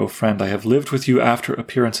brother, O friend, I have lived with you after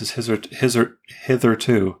appearances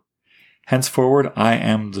hitherto. Henceforward, I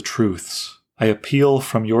am the truths. I appeal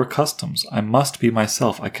from your customs. I must be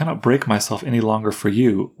myself. I cannot break myself any longer for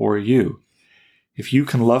you or you. If you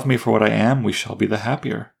can love me for what I am, we shall be the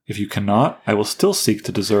happier. If you cannot, I will still seek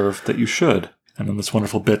to deserve that you should. And then this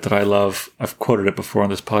wonderful bit that I love, I've quoted it before on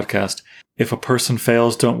this podcast. If a person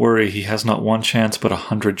fails, don't worry. He has not one chance, but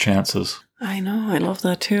 100 chances. I know. I love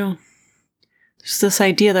that too. There's this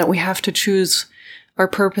idea that we have to choose our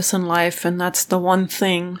purpose in life, and that's the one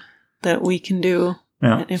thing that we can do.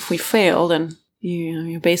 Yeah. And if we fail, then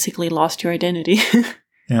you basically lost your identity.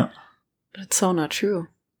 Yeah. But it's so not true.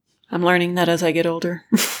 I'm learning that as I get older.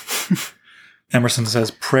 Emerson says,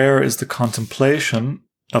 prayer is the contemplation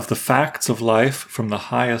of the facts of life from the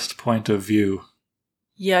highest point of view.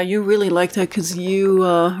 Yeah, you really like that because you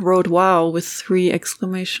wrote wow with 3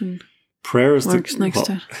 exclamation prayer is marks next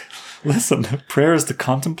to it. Listen, prayer is the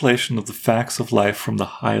contemplation of the facts of life from the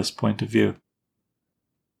highest point of view.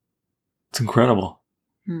 It's incredible.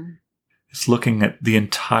 It's looking at the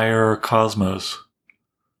entire cosmos,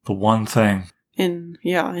 the one thing. In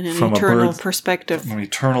an eternal perspective. From an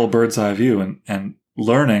eternal bird's eye view and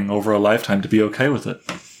learning over a lifetime to be okay with it.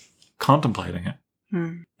 Contemplating it.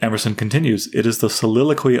 Emerson continues, it is the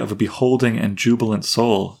soliloquy of a beholding and jubilant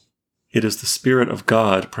soul. It is the Spirit of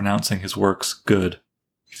God pronouncing his works good.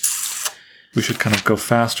 We should kind of go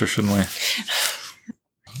faster, shouldn't we?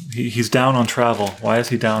 He's down on travel. Why is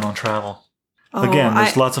he down on travel? Again,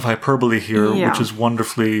 there's lots of hyperbole here, which is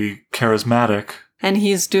wonderfully charismatic. And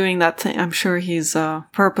he's doing that thing. I'm sure he's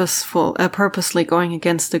purposely going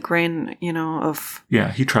against the grain, of...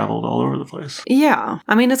 Yeah, he traveled all over the place. Yeah.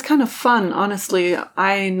 I mean, it's kind of fun, honestly.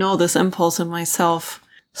 I know this impulse in myself.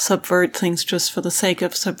 Subvert things just for the sake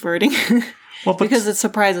of subverting. Well, because it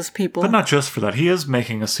surprises people. But not just for that. He is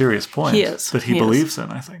making a serious point that he believes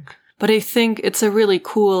in, I think. But I think it's a really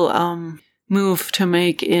cool move to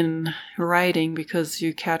make in writing because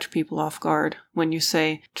you catch people off guard when you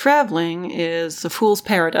say traveling is the fool's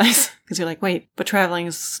paradise. Because you're like, wait, but traveling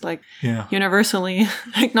is universally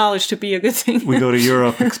acknowledged to be a good thing. We go to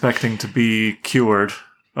Europe expecting to be cured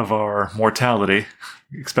of our mortality,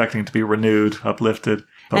 expecting to be renewed, uplifted.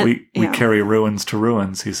 But we carry ruins to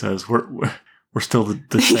ruins, he says. We're still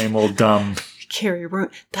the same old dumb. Carry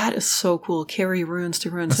ruins. That is so cool. Carry ruins to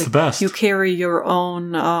ruins. That's the best. You carry your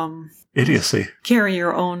own... idiocy. Carry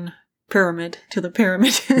your own pyramid to the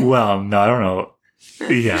pyramid. Well, no, I don't know.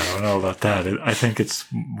 Yeah, I don't know about that. I think it's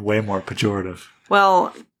way more pejorative.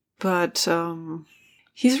 Well, but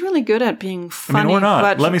he's really good at being funny. Or not.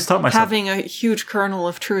 But let me stop myself. Having a huge kernel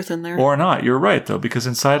of truth in there. Or not. You're right, though, because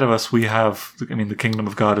inside of us we have, the kingdom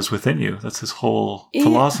of God is within you. That's his whole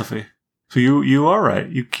philosophy. So you are right.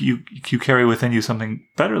 You carry within you something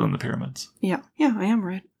better than the pyramids. Yeah, I am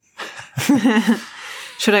right.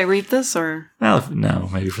 Should I read this or? Well, no,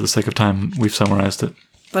 maybe for the sake of time, we've summarized it.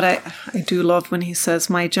 But I do love when he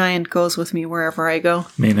says, my giant goes with me wherever I go.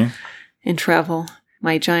 Meaning? In travel.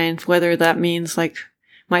 My giant, whether that means like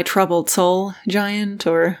my troubled soul giant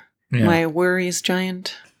or my worries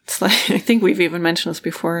giant. It's like, I think we've even mentioned this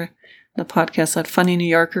before in the podcast, that funny New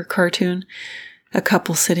Yorker cartoon. A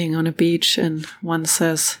couple sitting on a beach and one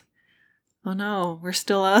says, oh no, we're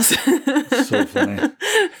still us. So funny.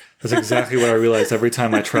 That's exactly what I realize every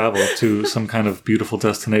time I travel to some kind of beautiful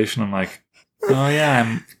destination. I'm like, oh yeah,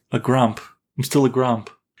 I'm a grump. I'm still a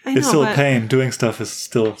grump. It's still a pain. Doing stuff is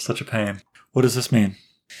still such a pain. What does this mean?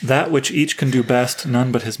 That which each can do best,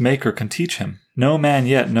 none but his maker can teach him. No man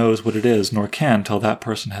yet knows what it is, nor can till that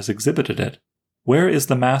person has exhibited it. Where is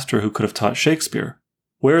the master who could have taught Shakespeare?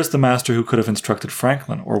 Where is the master who could have instructed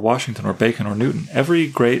Franklin, or Washington, or Bacon, or Newton? Every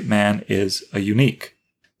great man is a unique.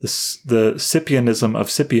 The Scipianism of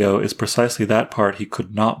Scipio is precisely that part he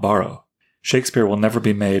could not borrow. Shakespeare will never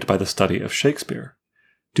be made by the study of Shakespeare.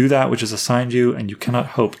 Do that which is assigned you, and you cannot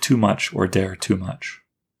hope too much or dare too much.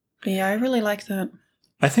 Yeah, I really like that.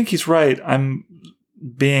 I think he's right. I'm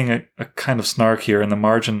being a kind of snark here in the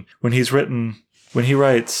margin. When he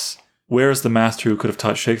writes, where is the master who could have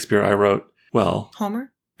taught Shakespeare, I wrote, well...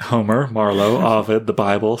 Homer, Marlowe, Ovid, the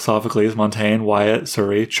Bible, Sophocles, Montaigne, Wyatt,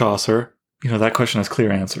 Surrey, Chaucer. That question has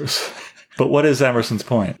clear answers. But what is Emerson's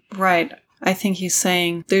point? Right. I think he's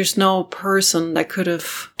saying there's no person that could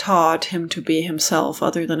have taught him to be himself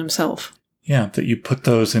other than himself. Yeah, that you put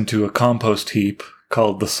those into a compost heap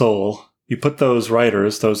called the soul. You put those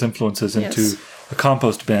writers, those influences into a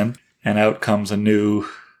compost bin, and out comes a new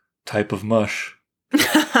type of mush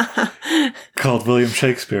called William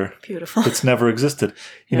Shakespeare. Beautiful. It's never existed.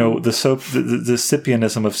 You know, the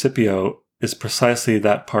Scipianism of Scipio is precisely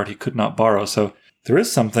that part he could not borrow. So there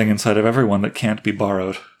is something inside of everyone that can't be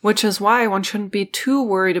borrowed. Which is why one shouldn't be too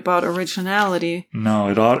worried about originality. No,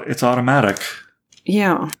 it's automatic.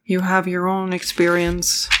 Yeah, you have your own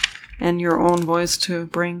experience and your own voice to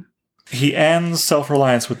bring. He ends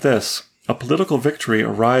self-reliance with this. A political victory, a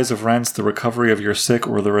rise of rents, the recovery of your sick,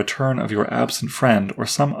 or the return of your absent friend, or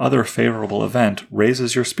some other favorable event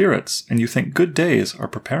raises your spirits, and you think good days are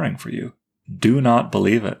preparing for you. Do not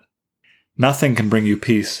believe it. Nothing can bring you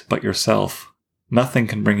peace but yourself. Nothing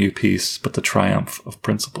can bring you peace but the triumph of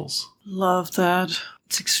principles. Love that.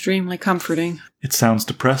 It's extremely comforting. It sounds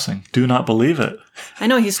depressing. Do not believe it. I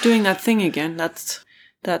know, he's doing that thing again. That's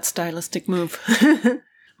that stylistic move.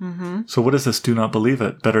 Mm-hmm. So what is this do not believe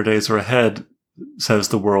it? Better days are ahead, says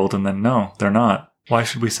the world, and then no, they're not. Why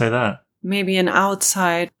should we say that? Maybe in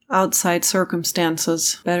outside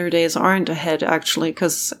circumstances, better days aren't ahead, actually,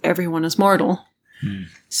 because everyone is mortal.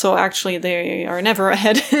 So actually they are never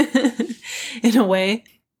ahead in a way.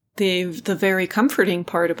 The very comforting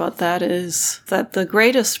part about that is that the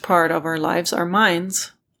greatest part of our lives, our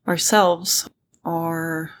minds, ourselves,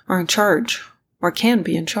 are in charge, or can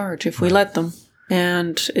be in charge if we let them.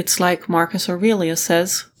 And it's like Marcus Aurelius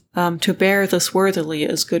says, to bear this worthily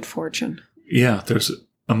is good fortune. Yeah, there's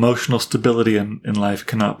emotional stability in life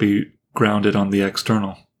cannot be grounded on the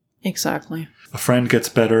external. Exactly. A friend gets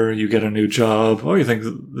better, you get a new job. Oh, you think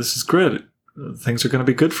this is good. Things are going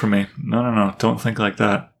to be good for me. No. Don't think like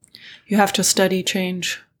that. You have to study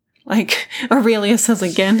change, like Aurelius says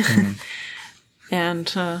again,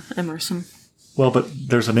 and Emerson. Well, but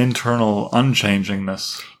there's an internal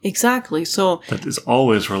unchangingness. Exactly. So that is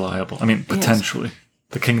always reliable. I mean, potentially. Yes.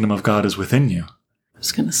 The kingdom of God is within you. I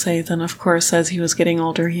was going to say, then, of course, as he was getting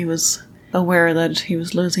older, he was aware that he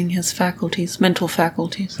was losing his faculties, mental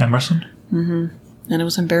faculties. Emerson? Mm-hmm. And it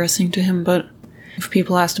was embarrassing to him, but if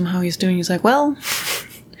people asked him how he's doing, he's like, well,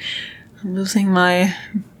 I'm losing my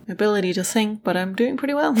ability to think, but I'm doing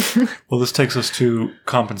pretty well. Well, this takes us to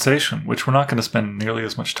compensation, which we're not going to spend nearly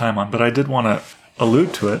as much time on, but I did want to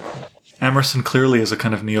allude to it. Emerson clearly is a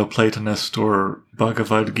kind of Neoplatonist or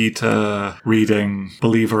Bhagavad Gita reading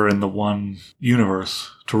believer in the one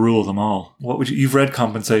universe to rule them all. What would you've read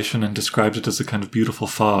Compensation and described it as a kind of beautiful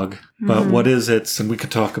fog, but what is its, and we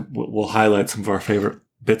could talk, we'll highlight some of our favorite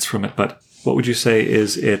bits from it, but what would you say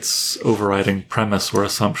is its overriding premise or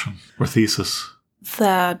assumption or thesis?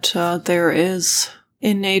 That there is,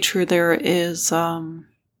 in nature, there is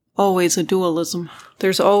always a dualism.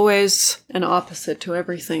 There's always an opposite to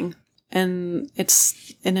everything. And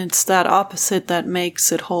it's that opposite that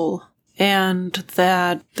makes it whole. And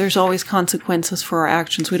that there's always consequences for our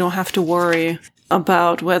actions. We don't have to worry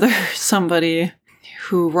about whether somebody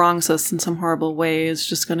who wrongs us in some horrible way is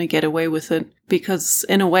just going to get away with it. Because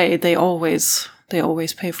in a way, they always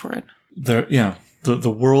pay for it.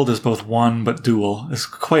 The world is both one but dual. It's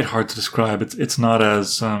quite hard to describe. It's not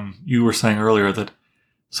as you were saying earlier that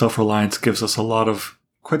self-reliance gives us a lot of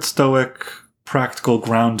quite stoic, practical,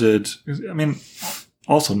 grounded. I mean,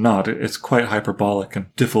 also not. It's quite hyperbolic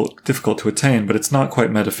and difficult to attain, but it's not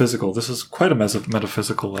quite metaphysical. This is quite a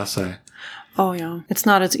metaphysical essay. Oh yeah, it's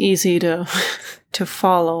not as easy to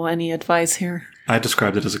follow any advice here. I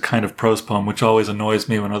described it as a kind of prose poem, which always annoys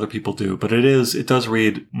me when other people do, but it does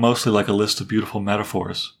read mostly like a list of beautiful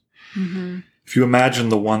metaphors. Mm-hmm. If you imagine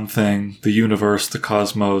the one thing, the universe, the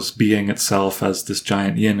cosmos, being itself as this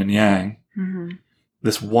giant yin and yang,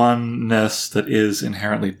 this oneness that is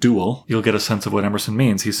inherently dual, you'll get a sense of what Emerson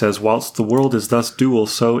means. He says, whilst the world is thus dual,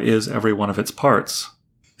 so is every one of its parts.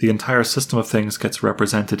 The entire system of things gets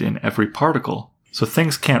represented in every particle, so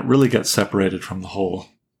things can't really get separated from the whole.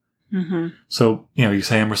 Mm-hmm. So, you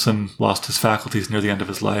say Emerson lost his faculties near the end of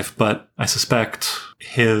his life, but I suspect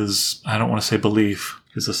his, I don't want to say belief,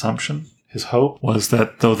 his assumption, his hope was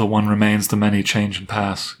that though the one remains, the many change and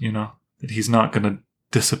pass, that he's not going to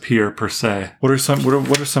disappear per se. What are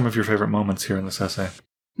some of your favorite moments here in this essay?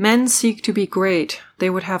 Men seek to be great. They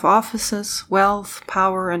would have offices, wealth,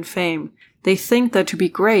 power, and fame. They think that to be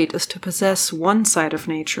great is to possess one side of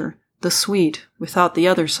nature, the sweet, without the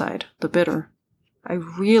other side, the bitter. I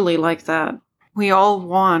really like that. We all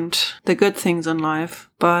want the good things in life,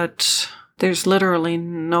 but there's literally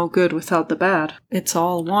no good without the bad. It's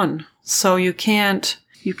all one. So you can't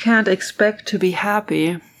expect to be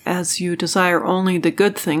happy as you desire only the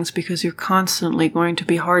good things because you're constantly going to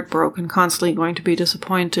be heartbroken, constantly going to be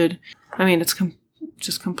disappointed. I mean, it's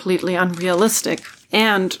just completely unrealistic.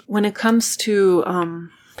 And when it comes to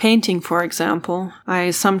painting, for example,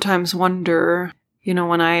 I sometimes wonder,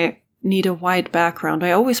 when I need a white background,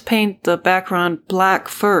 I always paint the background black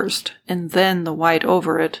first and then the white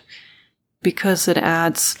over it because it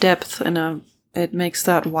adds depth and it makes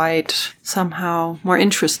that white somehow more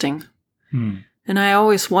interesting. And I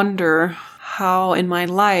always wonder how in my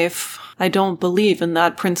life I don't believe in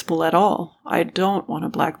that principle at all. I don't want a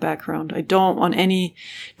black background. I don't want any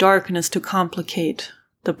darkness to complicate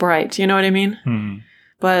the bright. You know what I mean?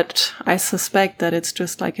 But I suspect that it's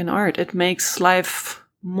just like in art. It makes life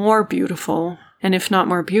more beautiful. And if not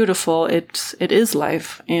more beautiful, it is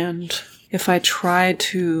life. And if I try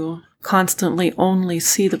to constantly only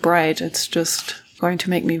see the bright, it's just going to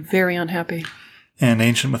make me very unhappy. And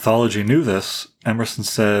ancient mythology knew this. Emerson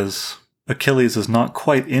says, Achilles is not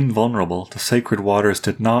quite invulnerable. The sacred waters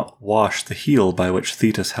did not wash the heel by which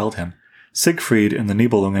Thetis held him. Siegfried in the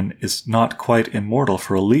Nibelungen is not quite immortal,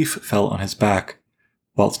 for a leaf fell on his back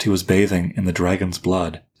whilst he was bathing in the dragon's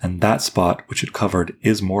blood, and that spot which it covered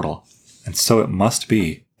is mortal. And so it must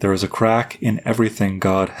be. There is a crack in everything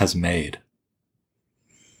God has made.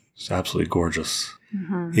 It's absolutely gorgeous.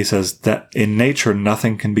 He says that in nature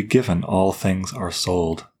nothing can be given, all things are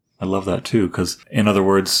sold. I love that too, because in other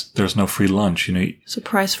words, there's no free lunch. It's a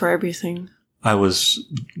price for everything. I was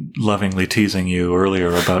lovingly teasing you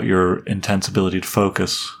earlier about your intense ability to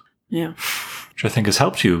focus. Yeah. Which I think has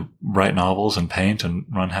helped you write novels and paint and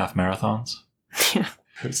run half marathons. Yeah.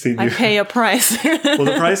 I pay a price. Well,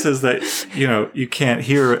 the price is that, you can't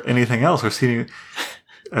hear anything else. I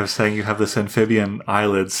was saying you have this amphibian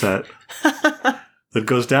eyelid set that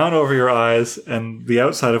goes down over your eyes, and the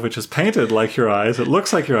outside of which is painted like your eyes. It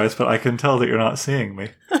looks like your eyes, but I can tell that you're not seeing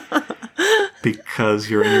me because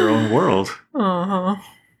you're in your own world. Uh-huh.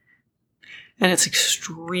 And it's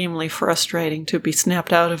extremely frustrating to be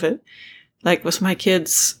snapped out of it. Like with my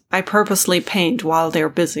kids, I purposely paint while they're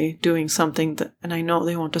busy doing something and I know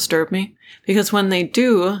they won't disturb me. Because when they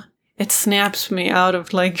do, it snaps me out of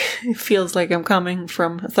it feels like I'm coming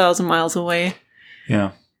from 1,000 miles away.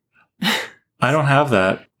 Yeah. I don't have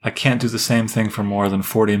that. I can't do the same thing for more than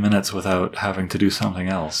 40 minutes without having to do something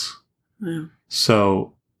else. Yeah.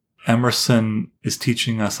 So Emerson is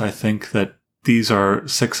teaching us, I think, that these are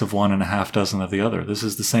 6 of one and a half dozen of the other. This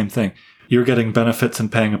is the same thing. You're getting benefits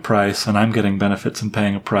and paying a price, and I'm getting benefits and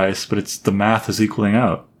paying a price, but the math is equaling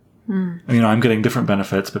out. I'm getting different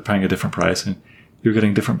benefits, but paying a different price, and you're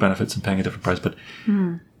getting different benefits and paying a different price, but...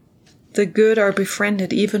 The good are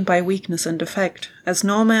befriended even by weakness and defect. As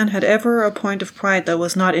no man had ever a point of pride that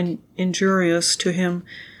was not injurious to him,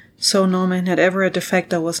 so no man had ever a defect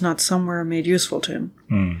that was not somewhere made useful to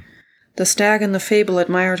him. The stag in the fable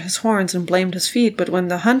admired his horns and blamed his feet, but when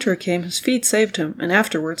the hunter came, his feet saved him, and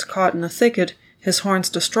afterwards, caught in a thicket, his horns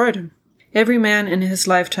destroyed him. Every man in his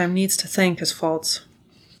lifetime needs to thank his faults.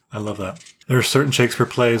 I love that. There are certain Shakespeare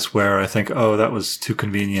plays where I think, that was too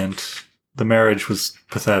convenient. The marriage was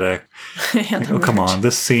pathetic. Come on,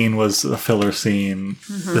 this scene was a filler scene.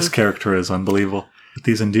 This character is unbelievable. But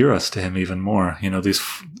these endear us to him even more. These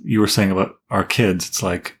you were saying about our kids, it's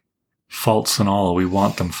like faults and all. We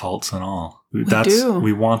want them faults and all.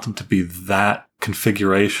 We want them to be that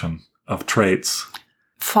configuration of traits.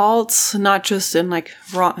 Faults, not just in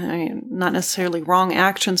wrong, not necessarily wrong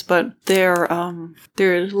actions, but they're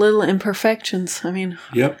little imperfections.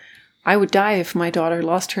 Yep. I would die if my daughter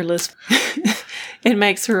lost her lisp. It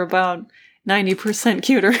makes her about 90%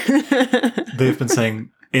 cuter. They've been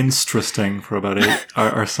saying interesting for about 8.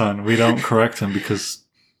 Our son. We don't correct him because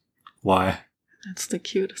why? That's the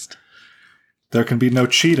cutest. There can be no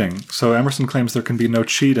cheating. So Emerson claims there can be no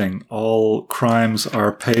cheating. All crimes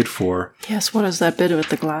are paid for. Yes, what is that bit with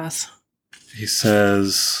the glass? He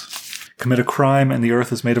says, commit a crime and the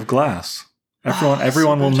earth is made of glass.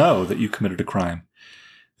 Everyone will know that you committed a crime.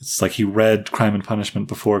 It's like he read Crime and Punishment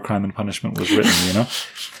before Crime and Punishment was written,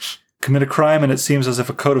 Commit a crime and it seems as if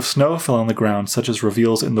a coat of snow fell on the ground, such as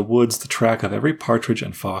reveals in the woods the track of every partridge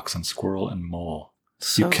and fox and squirrel and mole.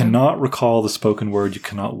 You cannot recall the spoken word. You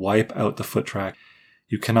cannot wipe out the foot track.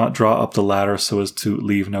 You cannot draw up the ladder so as to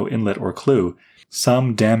leave no inlet or clue.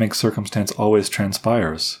 Some damning circumstance always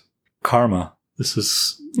transpires. Karma. This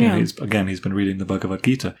is, he's been reading the Bhagavad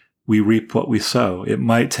Gita. We reap what we sow. It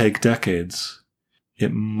might take decades.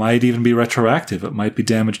 It might even be retroactive. It might be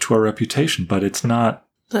damage to our reputation, but it's not.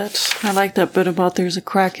 I like that bit about there's a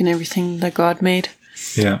crack in everything that God made.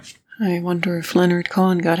 Yeah. I wonder if Leonard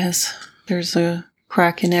Cohen there's a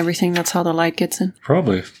crack in everything. That's how the light gets in.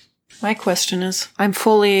 Probably. My question is, I'm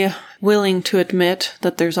fully willing to admit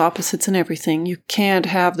that there's opposites in everything. You can't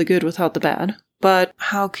have the good without the bad. But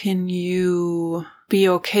how can you be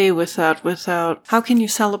okay with that how can you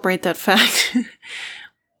celebrate that fact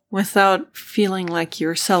without feeling like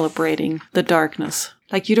you're celebrating the darkness?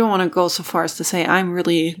 Like, you don't want to go so far as to say, I'm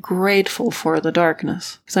really grateful for the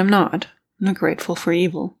darkness. Because I'm not. I'm not grateful for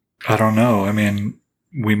evil. I don't know. I mean,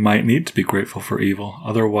 we might need to be grateful for evil.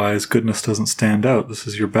 Otherwise, goodness doesn't stand out. This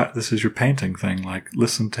is your painting thing. Like,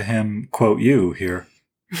 listen to him quote you here.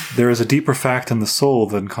 There is a deeper fact in the soul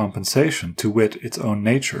than compensation, to wit, its own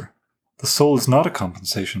nature. The soul is not a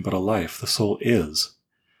compensation, but a life. The soul is.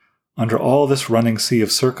 Under all this running sea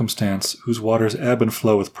of circumstance, whose waters ebb and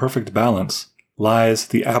flow with perfect balance, lies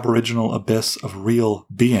the aboriginal abyss of real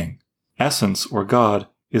being. Essence, or God,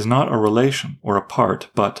 is not a relation or a part,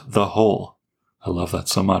 but the whole. I love that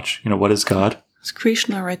so much. You know, what is God? It's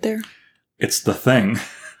Krishna right there. It's the thing.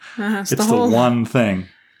 It's the one thing.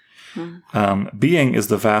 Being is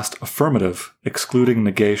the vast affirmative, excluding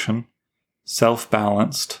negation,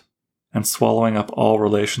 self-balanced, and swallowing up all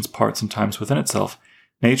relations, parts, and times within itself.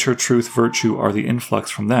 Nature, truth, virtue are the influx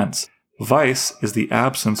from thence. Vice is the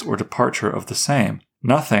absence or departure of the same.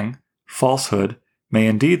 Nothing, falsehood, may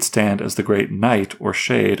indeed stand as the great night or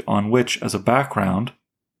shade on which, as a background,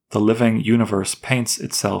 the living universe paints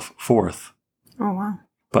itself forth. Oh, wow.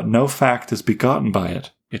 But no fact is begotten by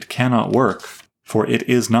it. It cannot work, for it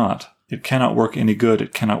is not. It cannot work any good.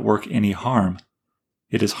 It cannot work any harm.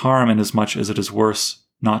 It is harm inasmuch as it is worse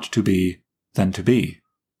not to be than to be.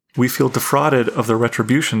 We feel defrauded of the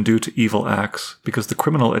retribution due to evil acts because the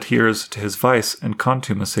criminal adheres to his vice and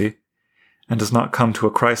contumacy and does not come to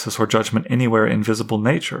a crisis or judgment anywhere in visible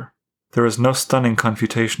nature. There is no stunning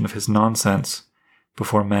confutation of his nonsense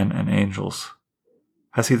before men and angels.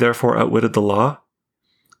 Has he therefore outwitted the law?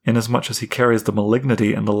 Inasmuch as he carries the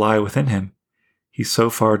malignity and the lie within him, he so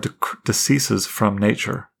far deceases from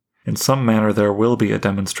nature. In some manner there will be a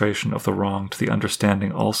demonstration of the wrong to the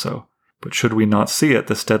understanding also. But should we not see it,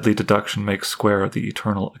 this deadly deduction makes square the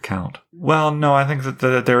eternal account. Well, no, I think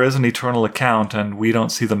that there is an eternal account, and we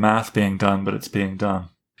don't see the math being done, but it's being done.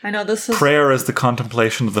 I know this is... Prayer is the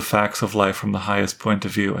contemplation of the facts of life from the highest point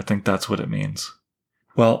of view. I think that's what it means.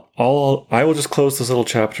 Well, I will just close this little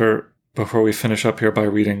chapter before we finish up here by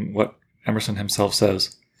reading what Emerson himself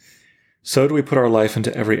says. So do we put our life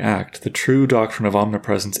into every act. The true doctrine of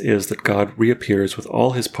omnipresence is that God reappears with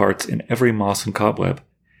all his parts in every moss and cobweb.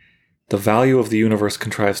 The value of the universe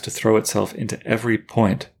contrives to throw itself into every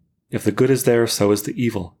point. If the good is there, so is the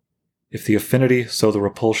evil. If the affinity, so the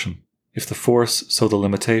repulsion. If the force, so the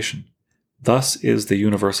limitation. Thus is the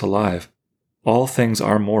universe alive. All things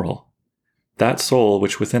are moral. That soul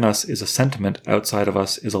which within us is a sentiment, outside of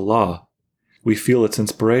us is a law. We feel its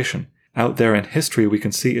inspiration. Out there in history we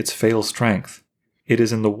can see its fatal strength. It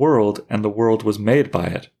is in the world, and the world was made by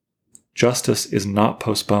it. Justice is not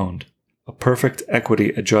postponed. A perfect equity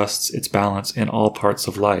adjusts its balance in all parts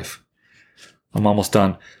of life. I'm almost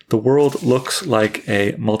done. The world looks like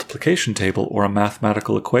a multiplication table or a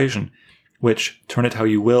mathematical equation, which, turn it how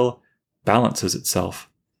you will, balances itself.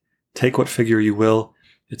 Take what figure you will,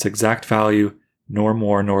 its exact value, nor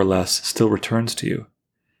more nor less, still returns to you.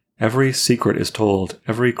 Every secret is told,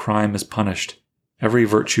 every crime is punished, every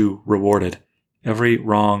virtue rewarded, every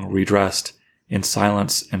wrong redressed, in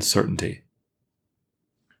silence and certainty.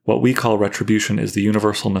 What we call retribution is the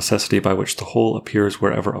universal necessity by which the whole appears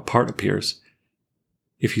wherever a part appears.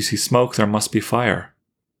 If you see smoke, there must be fire.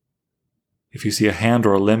 If you see a hand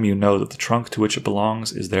or a limb, you know that the trunk to which it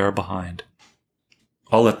belongs is there behind.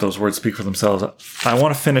 I'll let those words speak for themselves. I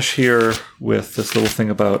want to finish here with this little thing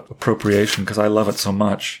about appropriation because I love it so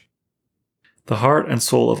much. The heart and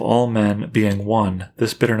soul of all men being one,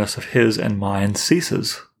 this bitterness of his and mine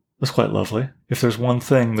ceases. That's quite lovely. If there's one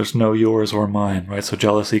thing, there's no yours or mine, right? So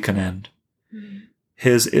jealousy can end.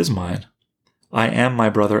 His is mine. I am my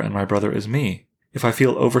brother and my brother is me. If I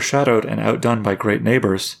feel overshadowed and outdone by great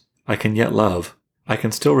neighbors, I can yet love. I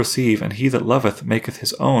can still receive, and he that loveth maketh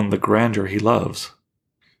his own the grandeur he loves.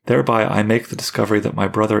 Thereby I make the discovery that my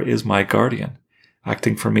brother is my guardian,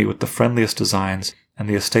 acting for me with the friendliest designs, and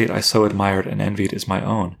the estate I so admired and envied is my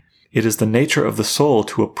own. It is the nature of the soul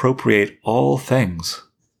to appropriate all things.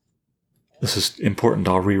 This is important,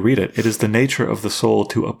 I'll reread it. It is the nature of the soul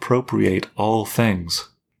to appropriate all things.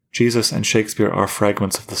 Jesus and Shakespeare are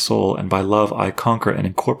fragments of the soul, and by love I conquer and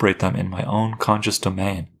incorporate them in my own conscious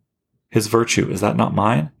domain. His virtue, is that not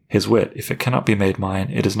mine? His wit, if it cannot be made mine,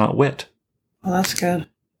 it is not wit. Well, that's good.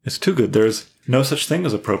 It's too good. There's no such thing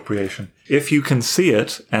as appropriation. If you can see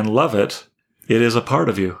it and love it, it is a part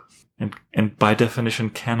of you. and by definition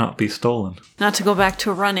cannot be stolen. Not to go back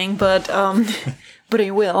to running, but I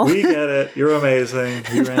will. We get it. You're amazing.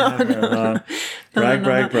 You ran a marathon.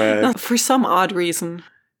 Brag. For some odd reason,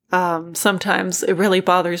 sometimes it really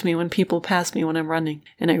bothers me when people pass me when I'm running,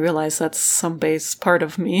 and I realize that's some base part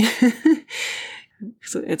of me.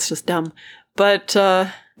 It's just dumb. But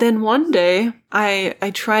then one day,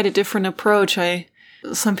 I tried a different approach.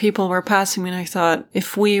 Some people were passing me, and I thought,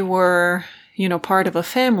 if we were, part of a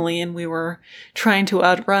family and we were trying to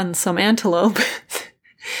outrun some antelope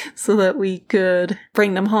so that we could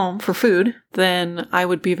bring them home for food, then I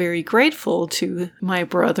would be very grateful to my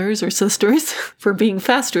brothers or sisters for being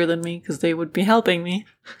faster than me, because they would be helping me.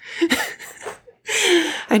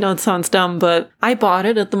 I know it sounds dumb, but I bought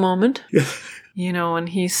it at the moment. When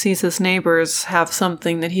he sees his neighbors have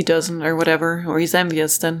something that he doesn't or whatever, or he's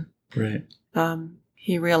envious, then right.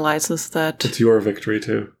 He realizes that it's your victory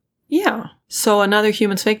too. Yeah. So another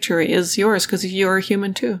human's victory is yours because you're a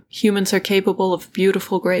human too. Humans are capable of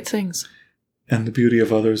beautiful, great things. And the beauty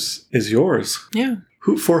of others is yours. Yeah.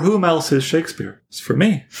 For whom else is Shakespeare? It's for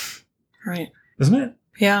me. Right. Isn't it?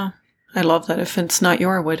 Yeah. I love that. If it's not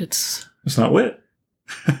your wit, it's not wit.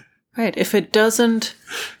 Right. If it doesn't...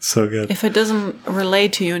 So good. If it doesn't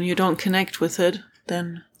relate to you and you don't connect with it,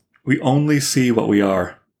 then... We only see what we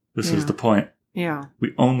are. This is the point. Yeah.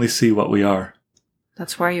 We only see what we are.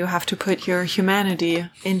 That's why you have to put your humanity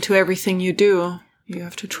into everything you do. You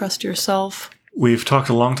have to trust yourself. We've talked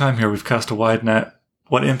a long time here. We've cast a wide net.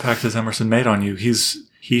 What impact has Emerson made on you?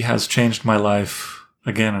 He has changed my life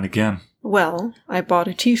again and again. Well, I bought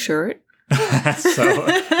a t-shirt. So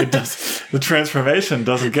the transformation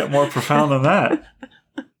doesn't get more profound than that.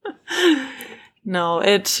 No,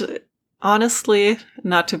 it honestly,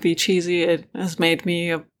 not to be cheesy, it has made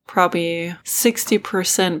me probably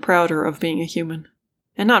 60% prouder of being a human.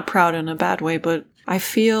 And not proud in a bad way, but I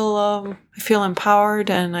feel empowered,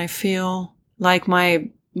 and I feel like my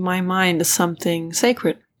mind is something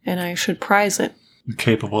sacred, and I should prize it.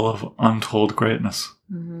 Capable of untold greatness.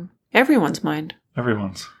 Mm-hmm. Everyone's mind.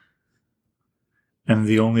 Everyone's. And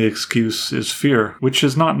the only excuse is fear, which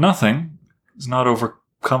is not nothing. It's not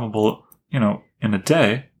overcomable, in a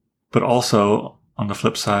day, but also, on the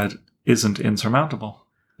flip side, isn't insurmountable.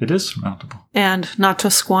 It is surmountable. And not to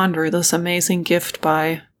squander this amazing gift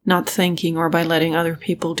by not thinking or by letting other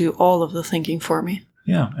people do all of the thinking for me.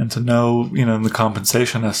 Yeah, and to know, in the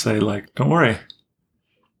compensation essay, don't worry.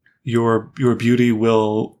 Your beauty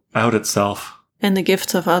will out itself. And the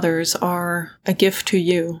gifts of others are a gift to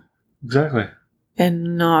you. Exactly.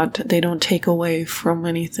 And they don't take away from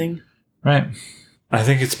anything. Right. I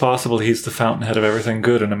think it's possible he's the fountainhead of everything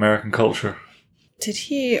good in American culture. Did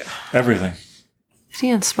he... Everything. Did he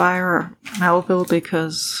inspire Melville?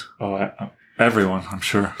 Because... Everyone, I'm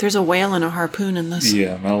sure. There's a whale and a harpoon in this.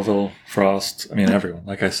 Yeah, Melville, Frost, everyone,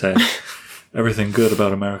 like I say. Everything good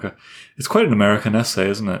about America. It's quite an American essay,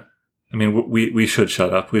 isn't it? We should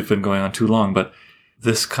shut up. We've been going on too long, but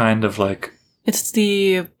this kind of It's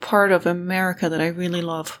the part of America that I really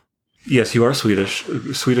love. Yes, you are Swedish.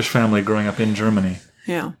 Swedish family growing up in Germany.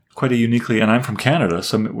 Yeah. Quite a uniquely, and I'm from Canada,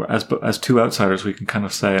 so as two outsiders, we can kind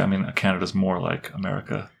of say, Canada's more like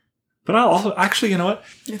America. But I'll also, actually, you know what?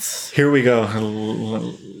 Here we go.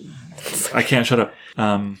 I can't shut up.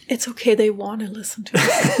 It's okay, they want to listen to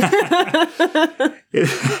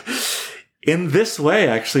us. In this way,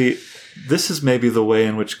 actually, this is maybe the way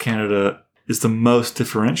in which Canada is the most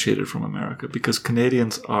differentiated from America, because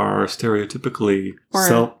Canadians are stereotypically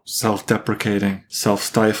self-deprecating,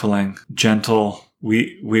 self-stifling, gentle.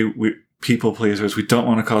 We people pleasers. We don't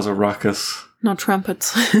want to cause a ruckus. No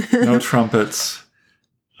trumpets. No trumpets.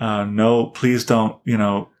 No, please don't.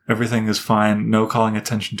 Everything is fine. No calling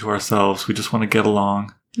attention to ourselves. We just want to get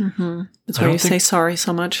along. Mm-hmm. That's why you say sorry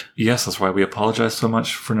so much. Yes, that's why we apologize so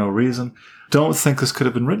much for no reason. Don't think this could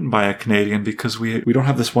have been written by a Canadian, because we don't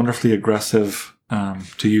have this wonderfully aggressive,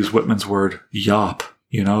 to use Whitman's word, yop.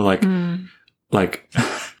 Yeah.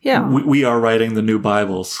 we are writing the new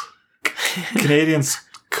Bibles. Canadians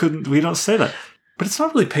we don't say that. But it's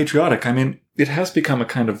not really patriotic. It has become a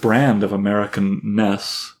kind of brand of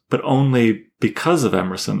Americanness, but only because of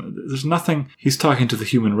Emerson. There's nothing, he's talking to the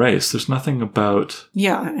human race. There's nothing about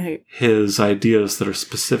his ideas that are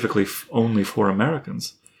specifically only for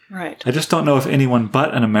Americans. Right. I just don't know if anyone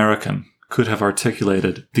but an American could have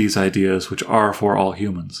articulated these ideas, which are for all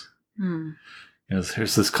humans. Mm.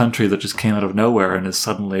 Here's this country that just came out of nowhere and is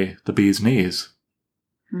suddenly the bee's knees.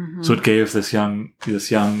 Mm-hmm. So it gave this young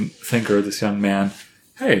thinker, this young man,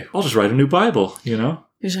 hey, I'll just write a new Bible,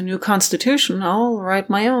 There's a new constitution, I'll write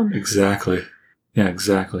my own. Exactly. Yeah,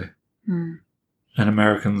 exactly. Mm. And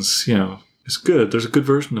Americans, It's good. There's a good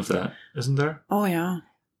version of that, isn't there? Oh, yeah.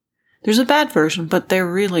 There's a bad version, but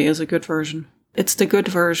there really is a good version. It's the good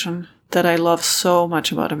version that I love so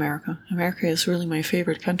much about America. America is really my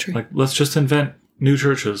favorite country. Like, let's just invent new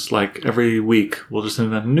churches. Like, every week, we'll just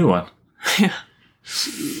invent a new one. Yeah.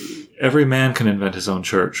 Every man can invent his own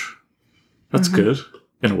church. That's good,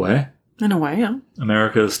 in a way. In a way, yeah.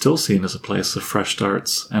 America is still seen as a place of fresh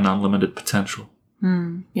starts and unlimited potential.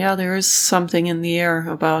 Yeah, there is something in the air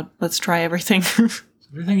about let's try everything.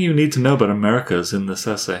 Everything you need to know about America is in this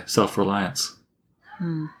essay, Self-Reliance.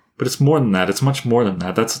 But it's more than that. It's much more than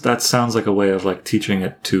that. That sounds like a way of like teaching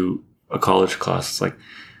it to a college class. It's like,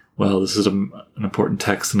 well, this is an important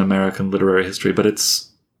text in American literary history, but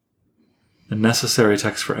it's a necessary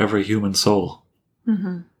text for every human soul.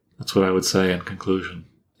 That's what I would say in conclusion.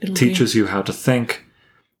 It teaches you how to think,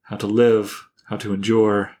 how to live, how to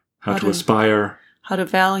endure, how to aspire. How to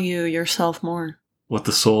value yourself more. What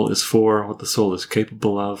the soul is for, what the soul is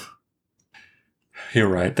capable of. You're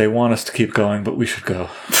right. They want us to keep going, but we should go.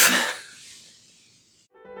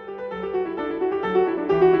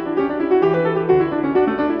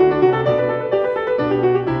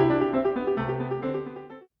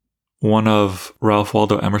 One of Ralph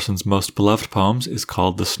Waldo Emerson's most beloved poems is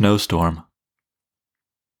called The Snowstorm.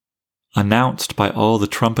 Announced by all the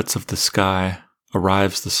trumpets of the sky,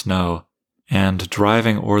 arrives the snow, and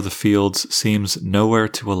driving o'er the fields seems nowhere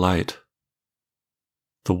to alight.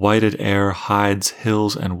 The whited air hides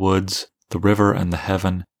hills and woods, the river and the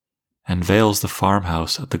heaven, and veils the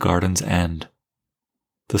farmhouse at the garden's end.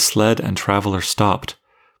 The sled and traveler stopped,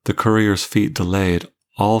 the courier's feet delayed,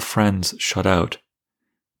 all friends shut out.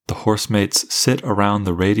 The horsemates sit around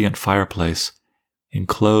the radiant fireplace,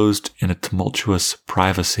 enclosed in a tumultuous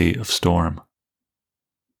privacy of storm.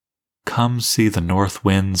 Come see the north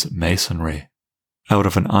wind's masonry, out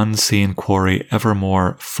of an unseen quarry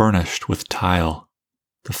evermore furnished with tile.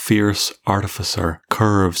 The fierce artificer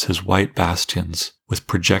curves his white bastions with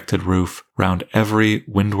projected roof round every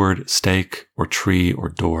windward stake or tree or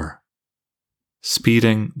door.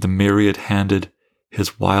 Speeding the myriad-handed,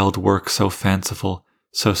 his wild work so fanciful,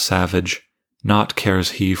 so savage, naught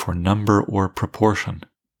cares he for number or proportion.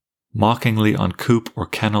 Mockingly on coop or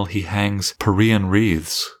kennel he hangs Parian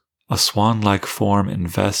wreaths. A swan-like form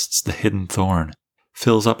invests the hidden thorn,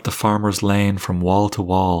 fills up the farmer's lane from wall to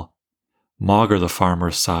wall. Maugre the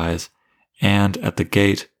farmer's sighs, and at the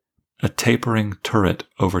gate a tapering turret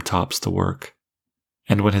overtops the work.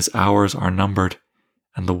 And when his hours are numbered,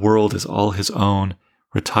 and the world is all his own,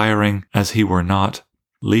 retiring as he were not,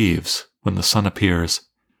 leaves, when the sun appears,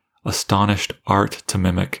 astonished art to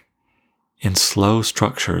mimic, in slow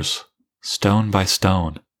structures, stone by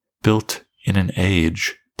stone, built in an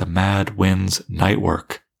age, the mad wind's night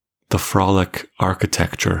work, the frolic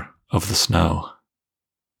architecture of the snow.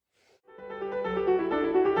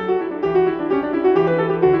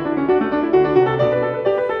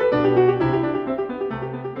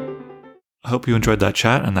 I hope you enjoyed that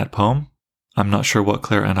chat and that poem. I'm not sure what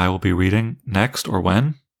Claire and I will be reading next or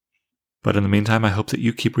when, but in the meantime, I hope that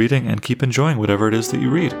you keep reading and keep enjoying whatever it is that you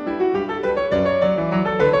read.